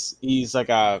is he's like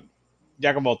a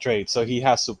jack of all trades. So he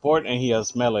has support and he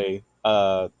has melee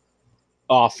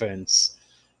offense,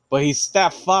 but he's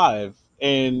stat 5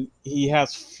 and he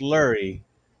has flurry.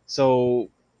 So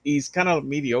he's kind of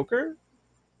mediocre.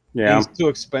 Yeah, he's too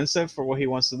expensive for what he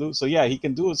wants to do. So yeah, he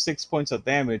can do 6 points of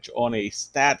damage on a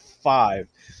stat 5.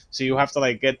 So you have to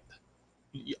like get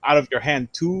out of your hand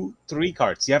 2-3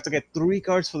 cards. You have to get 3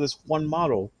 cards for this one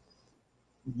model.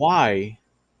 Why?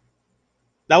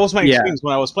 That was my experience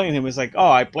when I was playing him. It's like,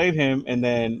 I played him, and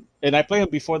I played him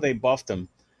before they buffed him,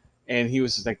 and he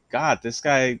was just like, God, this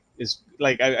guy is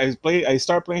like, I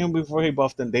started playing him before he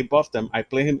buffed him. They buffed him. I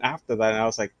played him after that, and I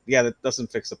was like, yeah, that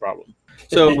doesn't fix the problem.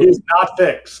 So it's not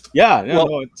fixed. Yeah,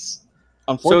 no, it's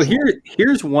unfortunate. So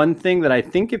here's one thing that I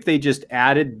think if they just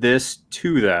added this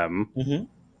to them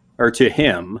or to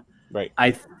him, right,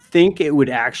 I think it would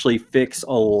actually fix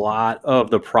a lot of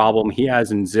the problem he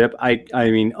has in Zip. I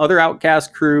mean, other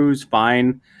Outcast crews,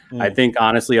 fine. I think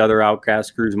honestly, other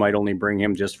Outcast crews might only bring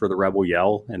him just for the Rebel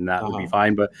Yell, and that would be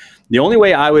fine. But the only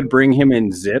way I would bring him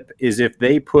in Zip is if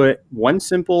they put one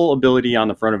simple ability on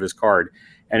the front of his card,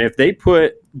 and if they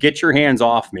put "Get your hands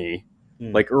off me,"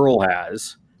 like Earl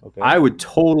has, I would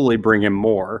totally bring him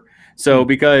more. So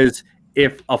because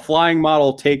if a flying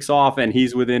model takes off and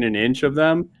he's within an inch of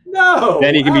them,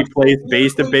 then he can be placed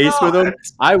base to base with him.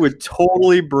 I would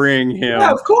totally bring him.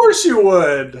 Yeah, of course you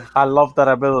would. I love that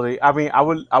ability. I mean, I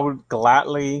would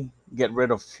gladly get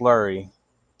rid of Flurry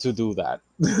to do that.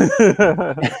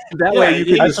 That way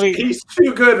you can he's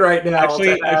too good right now.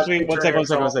 Actually, one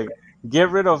second.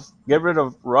 Get rid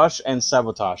of Rush and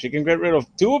Sabotage. You can get rid of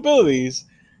 2 abilities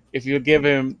if you give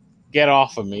him Get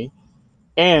Off of Me.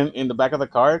 And in the back of the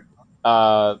card,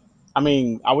 I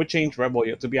mean, I would change Rebel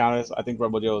Yell. To be honest, I think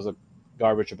Rebel Yell is a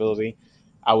garbage ability.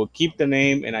 I would keep the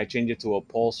name and I change it to a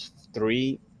Pulse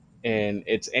 3, and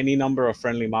it's any number of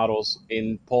friendly models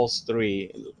in Pulse 3.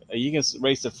 You can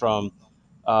raise it from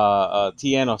a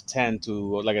TN of 10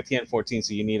 to like a TN 14,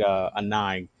 so you need a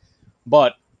 9.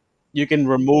 But you can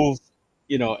remove,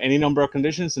 any number of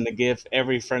conditions and to give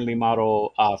every friendly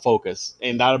model focus.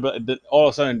 And that all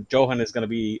of a sudden, Johan is going to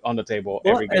be on the table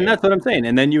every game. And that's what I'm saying.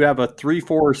 And then you have a 3,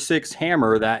 4, 6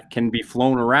 hammer that can be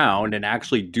flown around and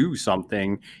actually do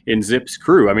something in Zip's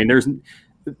crew. I mean,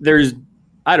 there's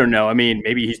I don't know. I mean,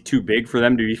 maybe he's too big for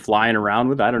them to be flying around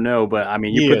with. I don't know. But I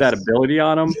mean, you put that ability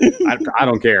on him. I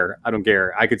don't care.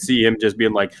 I could see him just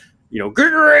being like, get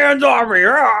your hands off me.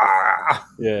 Ah!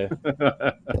 Yeah.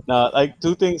 Now, like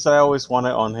 2 things that I always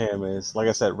wanted on him is, like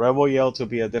I said, Rebel Yell to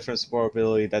be a different support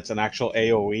ability that's an actual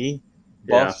AoE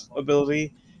buff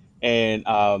ability, and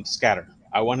Scatter.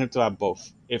 I want him to have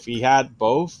both. If he had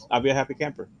both, I'd be a happy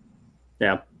camper.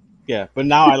 Yeah. Yeah. But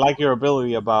now I like your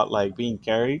ability about like being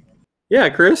carried. Yeah,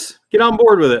 Chris, get on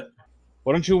board with it.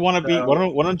 Why don't you want to be?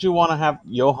 Why don't you want to have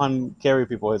Johan carry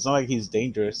people? It's not like he's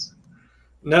dangerous.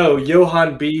 No,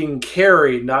 Johan being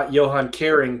carried, not Johan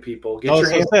carrying people. Get your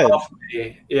hands off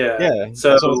me. Yeah.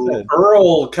 So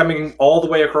Earl coming all the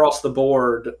way across the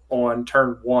board on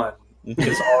turn 1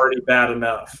 is already bad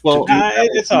enough. Well,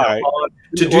 it's all right.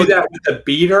 To do that with a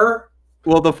beater.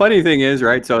 Well, the funny thing is,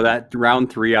 right, so that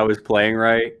round 3 I was playing,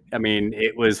 right, I mean,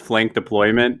 it was flank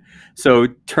deployment. So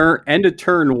end of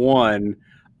turn 1,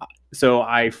 so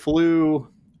I flew,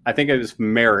 I think it was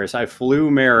Maris. I flew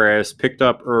Maris, picked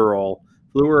up Earl,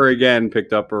 flew her again,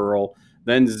 picked up Earl.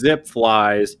 Then Zip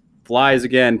flies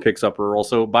again, picks up Earl.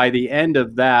 So by the end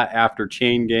of that, after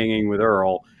chain ganging with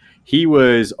Earl, he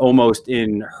was almost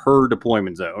in her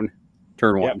deployment zone,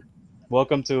 turn 1. Yep.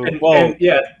 Welcome to...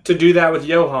 to do that with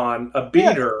Johan, a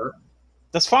beater...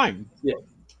 That's fine. Yeah.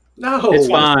 No. It's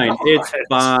fine. It's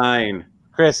fine.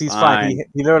 Chris, he's fine.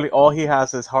 He literally, all he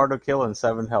has is hard to kill and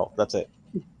 7 health. That's it.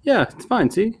 Yeah, it's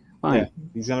fine. See? Fine. Yeah,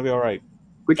 he's going to be all right.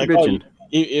 Quit your bitching.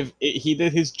 If he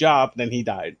did his job, then he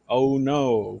died. Oh,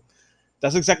 no.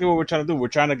 That's exactly what we're trying to do. We're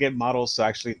trying to get models to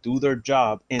actually do their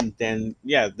job, and then,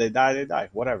 they die.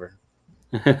 Whatever.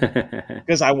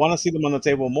 Because I want to see them on the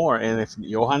table more, and if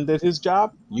Johan did his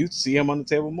job, you'd see him on the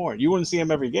table more. You wouldn't see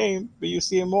him every game, but you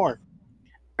see him more.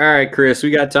 All right, Chris,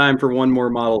 we got time for one more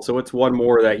model. So what's one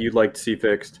more that you'd like to see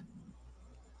fixed?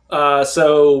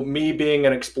 So me being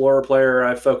an Explorer player,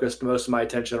 I focused most of my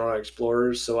attention on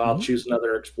Explorers, so I'll choose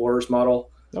another Explorers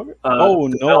model. Okay.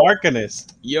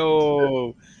 Arcanist.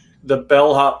 Yo. The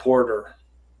Bellhop Porter.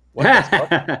 What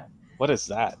is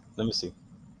that? Let me see.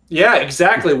 Yeah,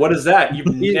 exactly. What is that?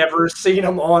 You've never seen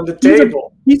him on the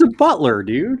table. He's a butler,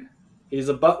 dude. He's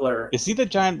a butler. Is he the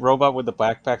giant robot with the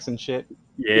backpacks and shit?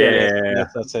 Yeah.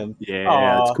 That's him.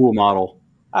 Yeah, it's a cool model.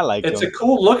 I like it. It's him. a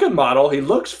cool looking model. He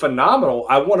looks phenomenal.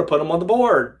 I want to put him on the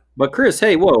board. But Chris,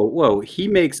 hey, whoa. He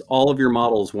makes all of your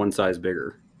models one size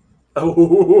bigger.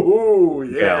 Oh,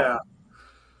 yeah.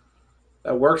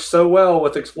 That works so well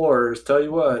with Explorers, tell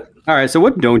you what. All right, so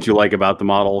what don't you like about the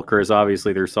model, Chris?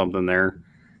 Obviously, there's something there.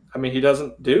 I mean, he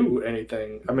doesn't do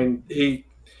anything. I mean, he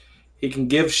can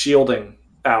give shielding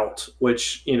out,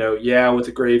 which, with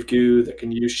the Grave Goo that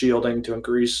can use shielding to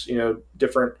increase,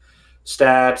 different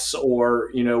stats,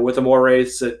 or, with the More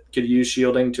Wraiths that could use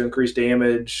shielding to increase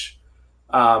damage.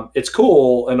 It's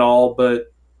cool and all,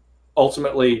 but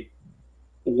ultimately,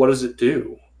 what does it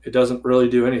do? It doesn't really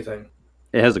do anything.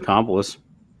 It has Accomplice.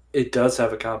 It does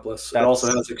have Accomplice. It also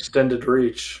has extended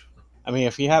reach. I mean,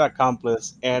 if he had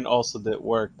Accomplice and also did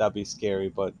work, that'd be scary,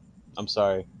 but I'm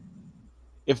sorry.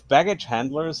 If Baggage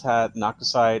Handlers had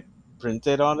Nakusite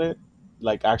printed on it,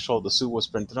 like the suit was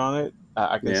printed on it,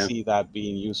 I can see that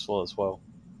being useful as well.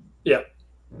 Yeah.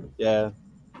 Yeah.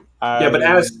 But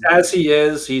as he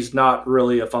is, he's not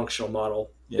really a functional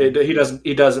model. Yeah.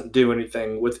 He doesn't do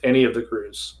anything with any of the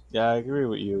crews. Yeah, I agree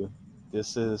with you.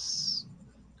 This is...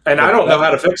 And I don't know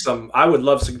how to fix them. I would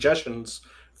love suggestions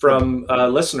from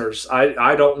listeners.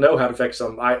 I don't know how to fix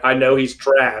him. I know he's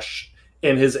trash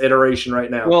in his iteration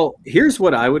right now. Well, here's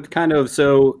what I would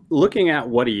so looking at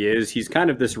what he is, he's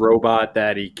kind of this robot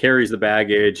that he carries the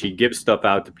baggage, he gives stuff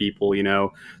out to people,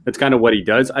 that's kind of what he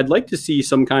does. I'd like to see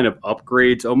some kind of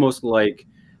upgrades, almost like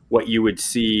what you would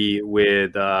see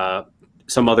with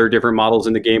some other different models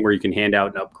in the game where you can hand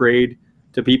out an upgrade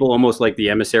to people, almost like the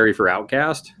emissary for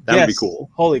Outcast. That would be cool.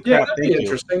 Holy crap. Yeah, that'd be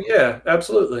interesting. Yeah,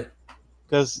 absolutely.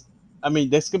 Because, I mean,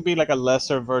 this could be like a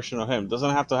lesser version of him.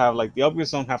 Doesn't have to have, the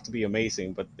upgrades don't have to be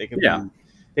amazing, but they can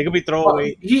be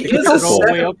throwaway. He's a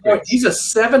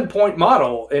 7-point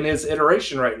model in his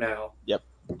iteration right now. Yep.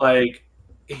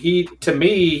 To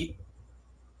me,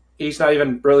 he's not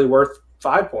even really worth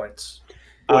 5 points.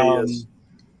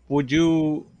 Would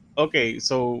you... Okay,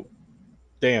 so...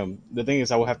 Damn. The thing is,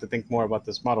 I will have to think more about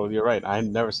this model. You're right. I had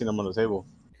never seen him on the table.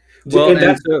 Well,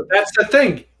 that's the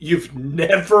thing. You've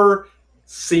never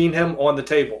seen him on the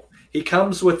table. He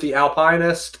comes with the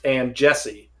Alpinist and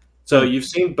Jesse. So you've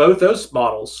seen both those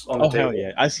models on the table. Hell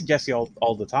yeah. I see Jesse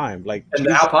all the time. And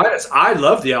the Alpinist, I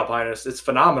love the Alpinist. It's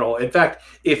phenomenal. In fact,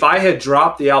 if I had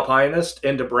dropped the Alpinist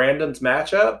into Brandon's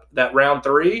matchup, that round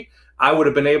 3, I would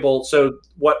have been able. So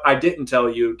what I didn't tell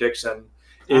you, Dixon,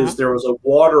 is there was a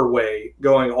waterway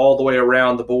going all the way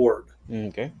around the board.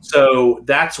 Okay. So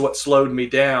that's what slowed me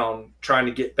down trying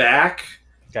to get back.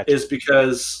 Gotcha. Is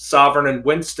because Sovereign and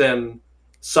Winston,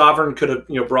 Sovereign could have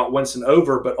brought Winston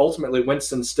over, but ultimately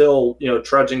Winston's still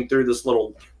trudging through this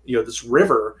little this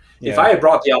river. Yeah. If I had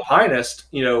brought the Alpinist,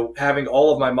 having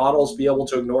all of my models be able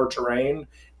to ignore terrain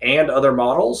and other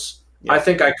models, I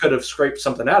think I could have scraped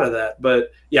something out of that.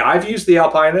 But yeah, I've used the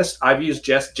Alpinist. I've used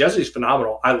Jesse. Jesse's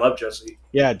phenomenal. I love Jesse.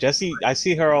 Yeah, Jesse. I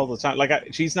see her all the time.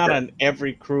 She's not on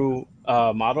every crew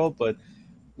model, but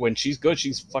when she's good,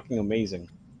 she's fucking amazing.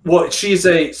 Well, she's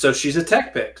a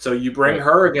tech pick. So you bring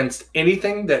her against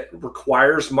anything that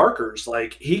requires markers.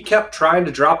 He kept trying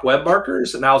to drop web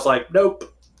markers, and I was like, nope,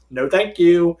 no, thank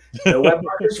you, no web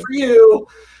markers for you.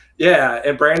 Yeah,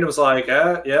 and Brandon was like,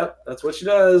 yep, that's what she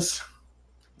does.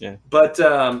 Yeah, but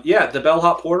the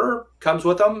Bellhop Porter comes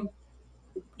with them.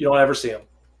 You don't ever see him.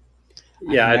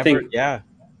 Yeah, I think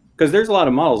because there's a lot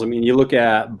of models. I mean, you look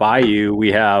at Bayou,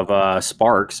 we have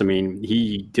Sparks. I mean,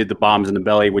 he did the bombs in the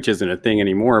belly, which isn't a thing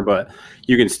anymore, but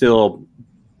you can still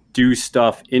do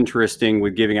stuff interesting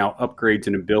with giving out upgrades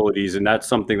and abilities, and that's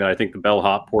something that I think the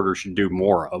Bellhop Porter should do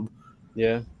more of.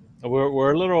 Yeah,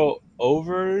 we're a little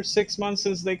over 6 months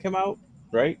since they came out,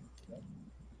 right?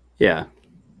 Yeah.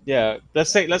 Yeah,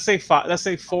 let's say 4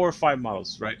 or 5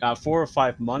 models, right? 4 or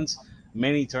 5 months,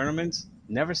 many tournaments.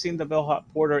 Never seen the Bellhop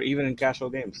Porter even in casual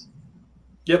games.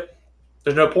 Yep,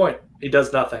 there's no point. He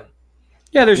does nothing.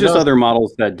 Yeah, there's just other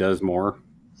models that does more.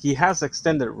 He has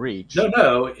extended reach.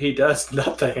 No, he does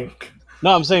nothing.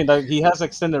 No, I'm saying that he has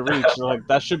extended reach. So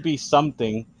that should be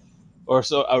something, or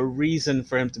so a reason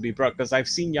for him to be brought. Because I've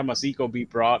seen Yamasiko be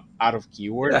brought out of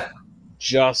keyword. Yeah.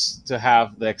 Just to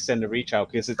have the extended reach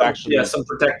out, because it's actually some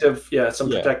protective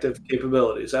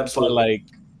capabilities. Absolutely.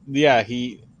 But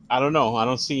I don't know. I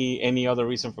don't see any other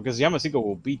reason because Yamasiko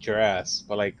will beat your ass,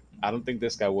 but I don't think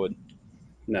this guy would.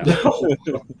 No.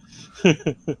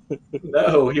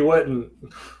 No, he wouldn't.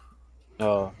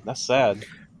 Oh, that's sad.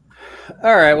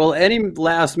 All right. Well, any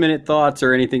last minute thoughts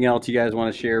or anything else you guys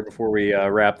want to share before we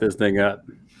wrap this thing up?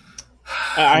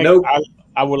 I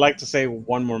would like to say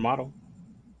one more model.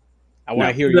 I want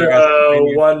to hear you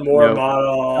guys. One more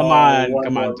model.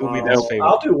 Come on. Do me this favor.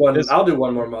 I'll do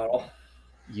one more model.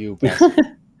 You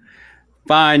bastard.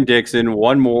 Fine, Dixon.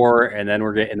 One more, and then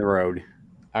we're getting the road.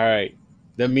 All right.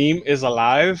 The meme is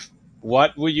alive.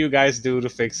 What would you guys do to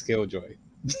fix Killjoy?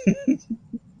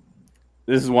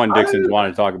 This is one Dixon's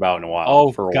wanted to talk about in a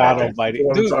while. For a while. Almighty.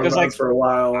 Dude, because for a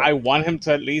while. I want him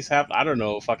to at least have, I don't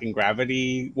know, fucking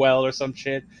gravity well or some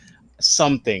shit.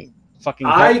 Something. Fucking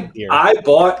I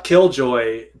bought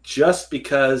Killjoy just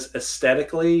because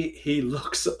aesthetically he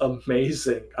looks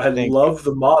amazing. I love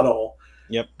the model.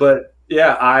 Yep. But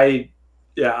I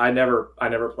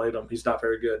never played him. He's not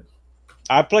very good.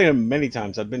 I played him many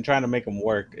times. I've been trying to make him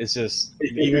work. It's just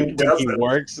even when he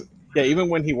works. Yeah, even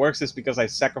when he works, it's because I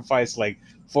sacrifice like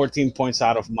 14 points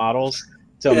out of models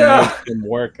to make him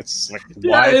work. It's like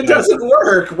it doesn't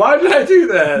work. Why did I do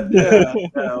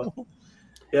that?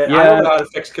 I don't know how to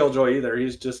fix Killjoy either.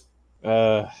 He's just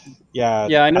I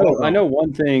know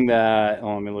one thing that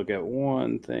let me look at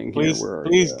one thing.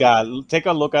 Please God, take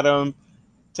a look at him.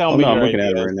 Tell me. I'm looking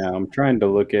at it right now. I'm trying to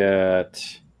look at.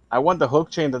 I want the hook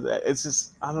chain. It's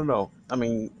just I don't know. I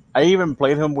mean, I even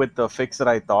played him with the fix that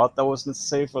I thought that was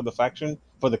necessary for the faction,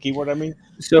 for the keyword. I mean,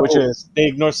 which is they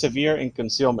ignore severe and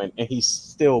concealment, and he's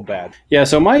still bad. Yeah.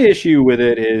 So my issue with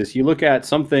it is you look at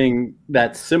something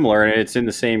that's similar, and it's in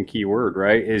the same keyword,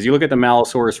 right? Is you look at the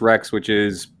Malosaurus Rex, which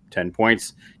is 10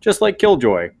 points, just like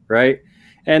Killjoy, right?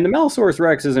 And the Malosaurus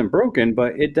Rex isn't broken,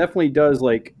 but it definitely does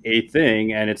like a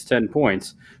thing, and it's 10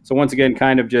 points. So once again,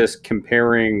 kind of just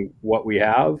comparing what we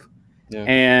have. Yeah.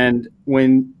 And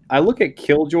when I look at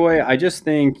Killjoy, I just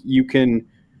think you can,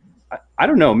 I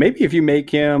don't know, maybe if you make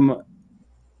him,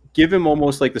 give him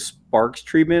almost like the Sparks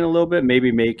treatment a little bit,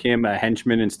 maybe make him a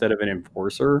henchman instead of an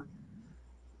enforcer.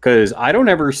 Because I don't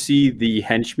ever see the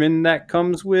henchman that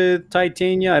comes with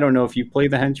Titania. I don't know if you play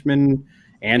the henchman,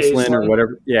 Anslin or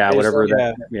whatever. Yeah, whatever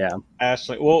that. Yeah.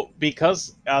 Ashley. Well,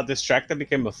 because Distracted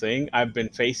became a thing, I've been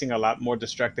facing a lot more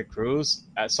Distracted crews.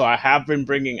 So I have been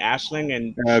bringing Aisling,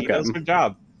 and she does her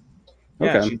job.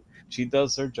 Yeah, she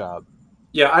does her job.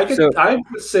 Yeah, I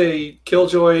would say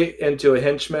Killjoy into a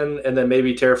henchman, and then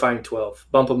maybe Terrifying 12.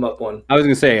 Bump him up one. I was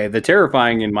going to say, the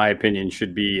Terrifying, in my opinion,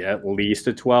 should be at least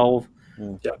a 12.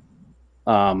 Yeah.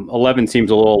 11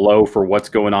 seems a little low for what's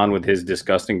going on with his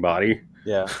disgusting body.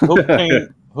 Yeah.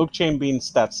 Hook chain being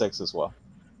stat 6 as well.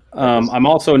 I'm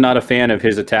also not a fan of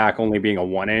his attack only being a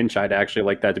 1-inch. I'd actually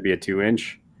like that to be a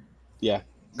 2-inch. Yeah.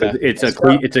 It's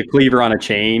a cleaver on a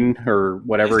chain or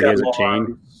whatever. He has a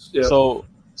chain. Yep.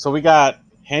 So we got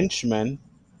henchman.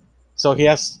 So he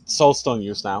has soulstone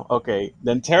use now. Okay.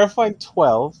 Then Terrifying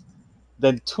 12.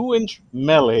 Then 2-inch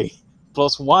melee.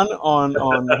 Plus 1 on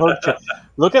hook chain.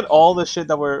 Look at all the shit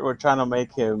that we're trying to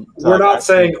make him. We're not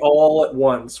saying all at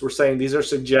once. We're saying these are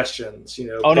suggestions. You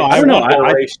know. Oh no, I don't know. I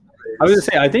was gonna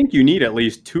say I think you need at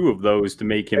least 2 of those to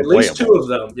make him at playable. Least 2 of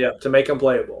them, yeah, to make him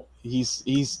playable.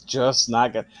 He's just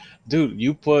not good, dude.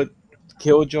 You put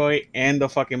Killjoy and the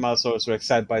fucking Malosaurus Rex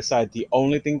side by side. The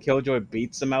only thing Killjoy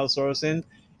beats the Malosaurus in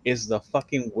is the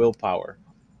fucking willpower.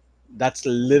 That's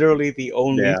literally the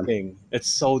only thing. It's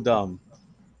so dumb.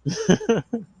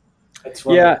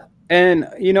 Yeah, and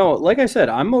like I said,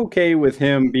 I'm okay with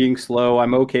him being slow.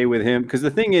 I'm okay with him because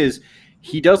the thing is,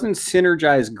 he doesn't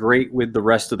synergize great with the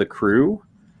rest of the crew.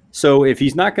 So if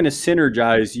he's not going to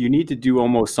synergize, you need to do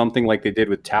almost something like they did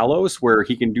with Talos, where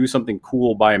he can do something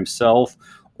cool by himself,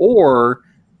 or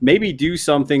maybe do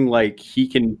something like he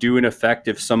can do an effect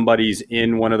if somebody's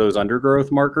in one of those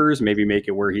undergrowth markers. Maybe make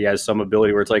it where he has some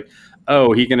ability where it's like,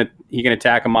 oh, he can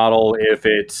attack a model if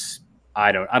it's.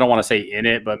 I don't want to say in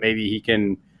it, but maybe he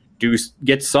can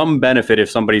get some benefit if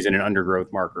somebody's in an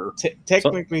undergrowth marker.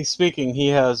 Technically speaking, he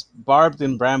has barbed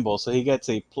and bramble, so he gets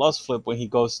a plus flip when he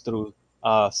goes through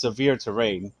severe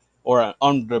terrain or an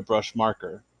underbrush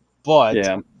marker. But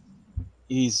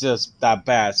he's just that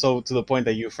bad. So to the point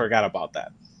that you forgot about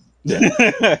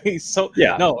that. He's so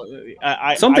no.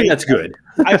 That's good.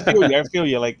 I feel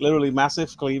you. Like literally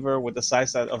massive cleaver with the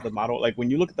size of the model. Like when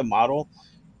you look at the model,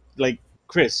 like.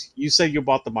 Chris, you said you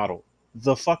bought the model.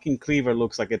 The fucking cleaver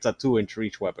looks like it's a 2-inch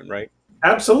reach weapon, right?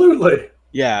 Absolutely.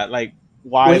 Yeah, like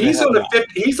why? Well, he's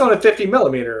on a 50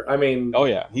 millimeter. I mean, oh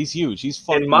yeah, he's huge. He's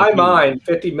fucking. In my mind,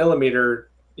 50 millimeter,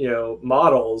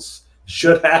 models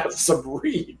should have some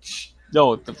reach.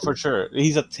 No, for sure.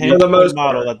 He's a 10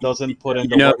 model that doesn't put in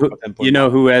the work. You know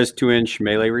who has 2-inch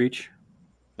melee reach?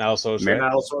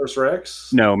 Malosaurus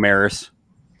Rex. No, Maris.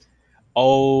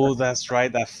 Oh, that's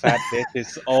right. That fat bitch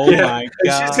is. Oh my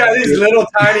god! She's got these little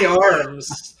tiny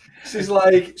arms. She's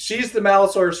the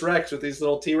Malosaurus Rex with these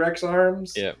little T-Rex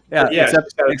arms. Yeah.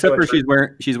 Except for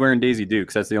she's wearing Daisy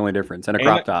Dukes. That's the only difference, and a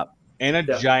crop top, and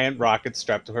a giant rocket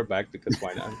strapped to her back because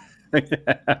why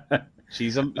not?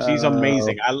 She's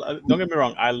amazing. Don't get me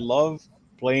wrong. I love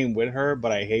playing with her,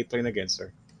 but I hate playing against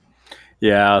her.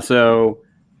 Yeah. So.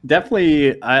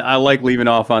 Definitely, I like leaving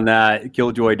off on that.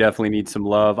 Killjoy definitely needs some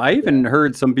love. I even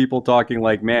heard some people talking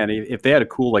like, man, if they had a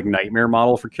cool like nightmare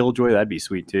model for Killjoy, that'd be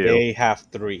sweet too. They have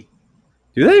 3.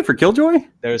 Do they for Killjoy?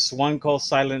 There's one called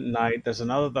Silent Night. There's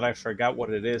another that I forgot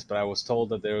what it is, but I was told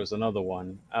that there was another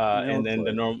one. And then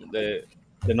the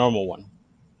normal one.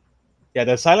 Yeah,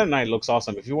 the Silent Night looks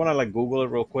awesome. If you want to like Google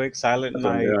it real quick, Silent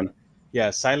Night.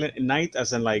 Yeah, Silent Night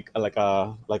as in like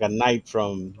a knight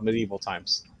from medieval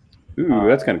times. Ooh,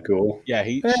 that's kind of cool. Yeah,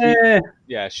 I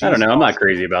don't know. I'm not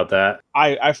crazy about that.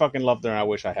 I fucking loved her, and I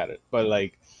wish I had it. But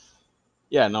like,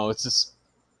 yeah, no, it's just.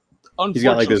 He's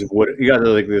got like this wood. You got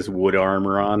like this wood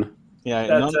armor on. Yeah,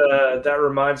 that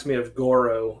reminds me of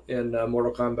Goro in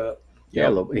Mortal Kombat.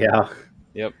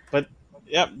 Yep. But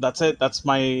yep, that's it. That's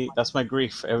my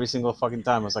grief every single fucking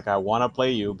time. It's like I want to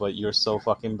play you, but you're so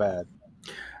fucking bad.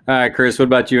 All right, Chris. What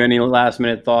about you? Any last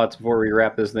minute thoughts before we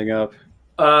wrap this thing up?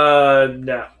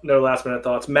 No last minute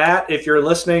thoughts. Matt, if you're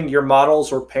listening, your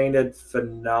models were painted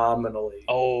phenomenally.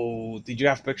 Oh, did you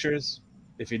have pictures?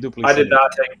 If you do, please. I did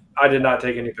not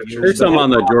take any pictures. There's some on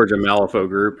the Georgia Malifaux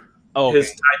group. Oh, okay.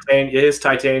 His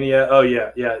Titania. Oh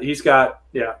yeah. He's got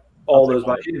all those.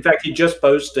 In fact, he just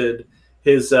posted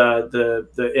his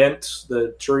the Ent,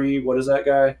 the tree. What is that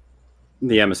guy?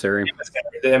 The emissary.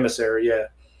 The emissary. Yeah.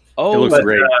 Oh, it looks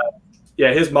great.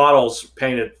 His models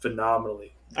painted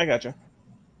phenomenally. I gotcha.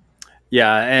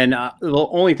 Yeah, and the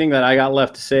only thing that I got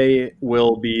left to say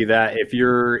will be that if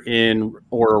you're in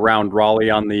or around Raleigh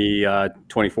on the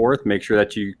 24th, make sure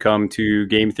that you come to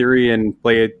Game Theory and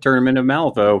play a tournament of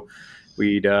Malifaux.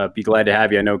 We'd be glad to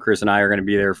have you. I know Chris and I are going to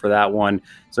be there for that one.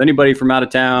 So anybody from out of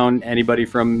town, anybody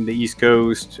from the East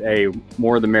Coast, hey,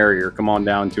 more the merrier. Come on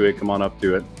down to it. Come on up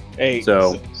to it. Hey,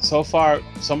 so far,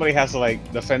 somebody has to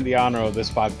like defend the honor of this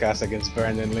podcast against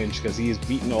Brandon Lynch because he's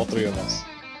beaten all three of us.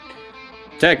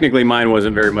 Technically, mine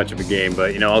wasn't very much of a game,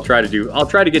 but I'll try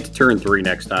to get to turn 3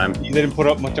 next time. You didn't put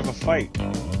up much of a fight.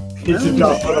 He did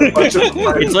not put up much of a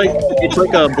fight.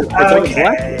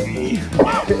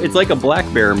 It's like a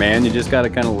black bear, man. You just got to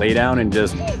kind of lay down and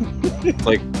just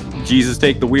like Jesus,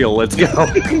 take the wheel. Let's go.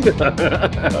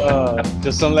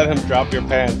 Just don't let him drop your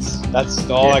pants. That's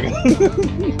all I got.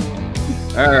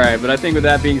 All right, but I think with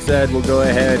that being said, we'll go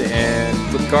ahead and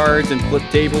flip cards and flip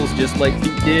tables just like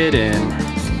Pete did,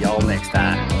 and see y'all next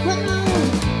time.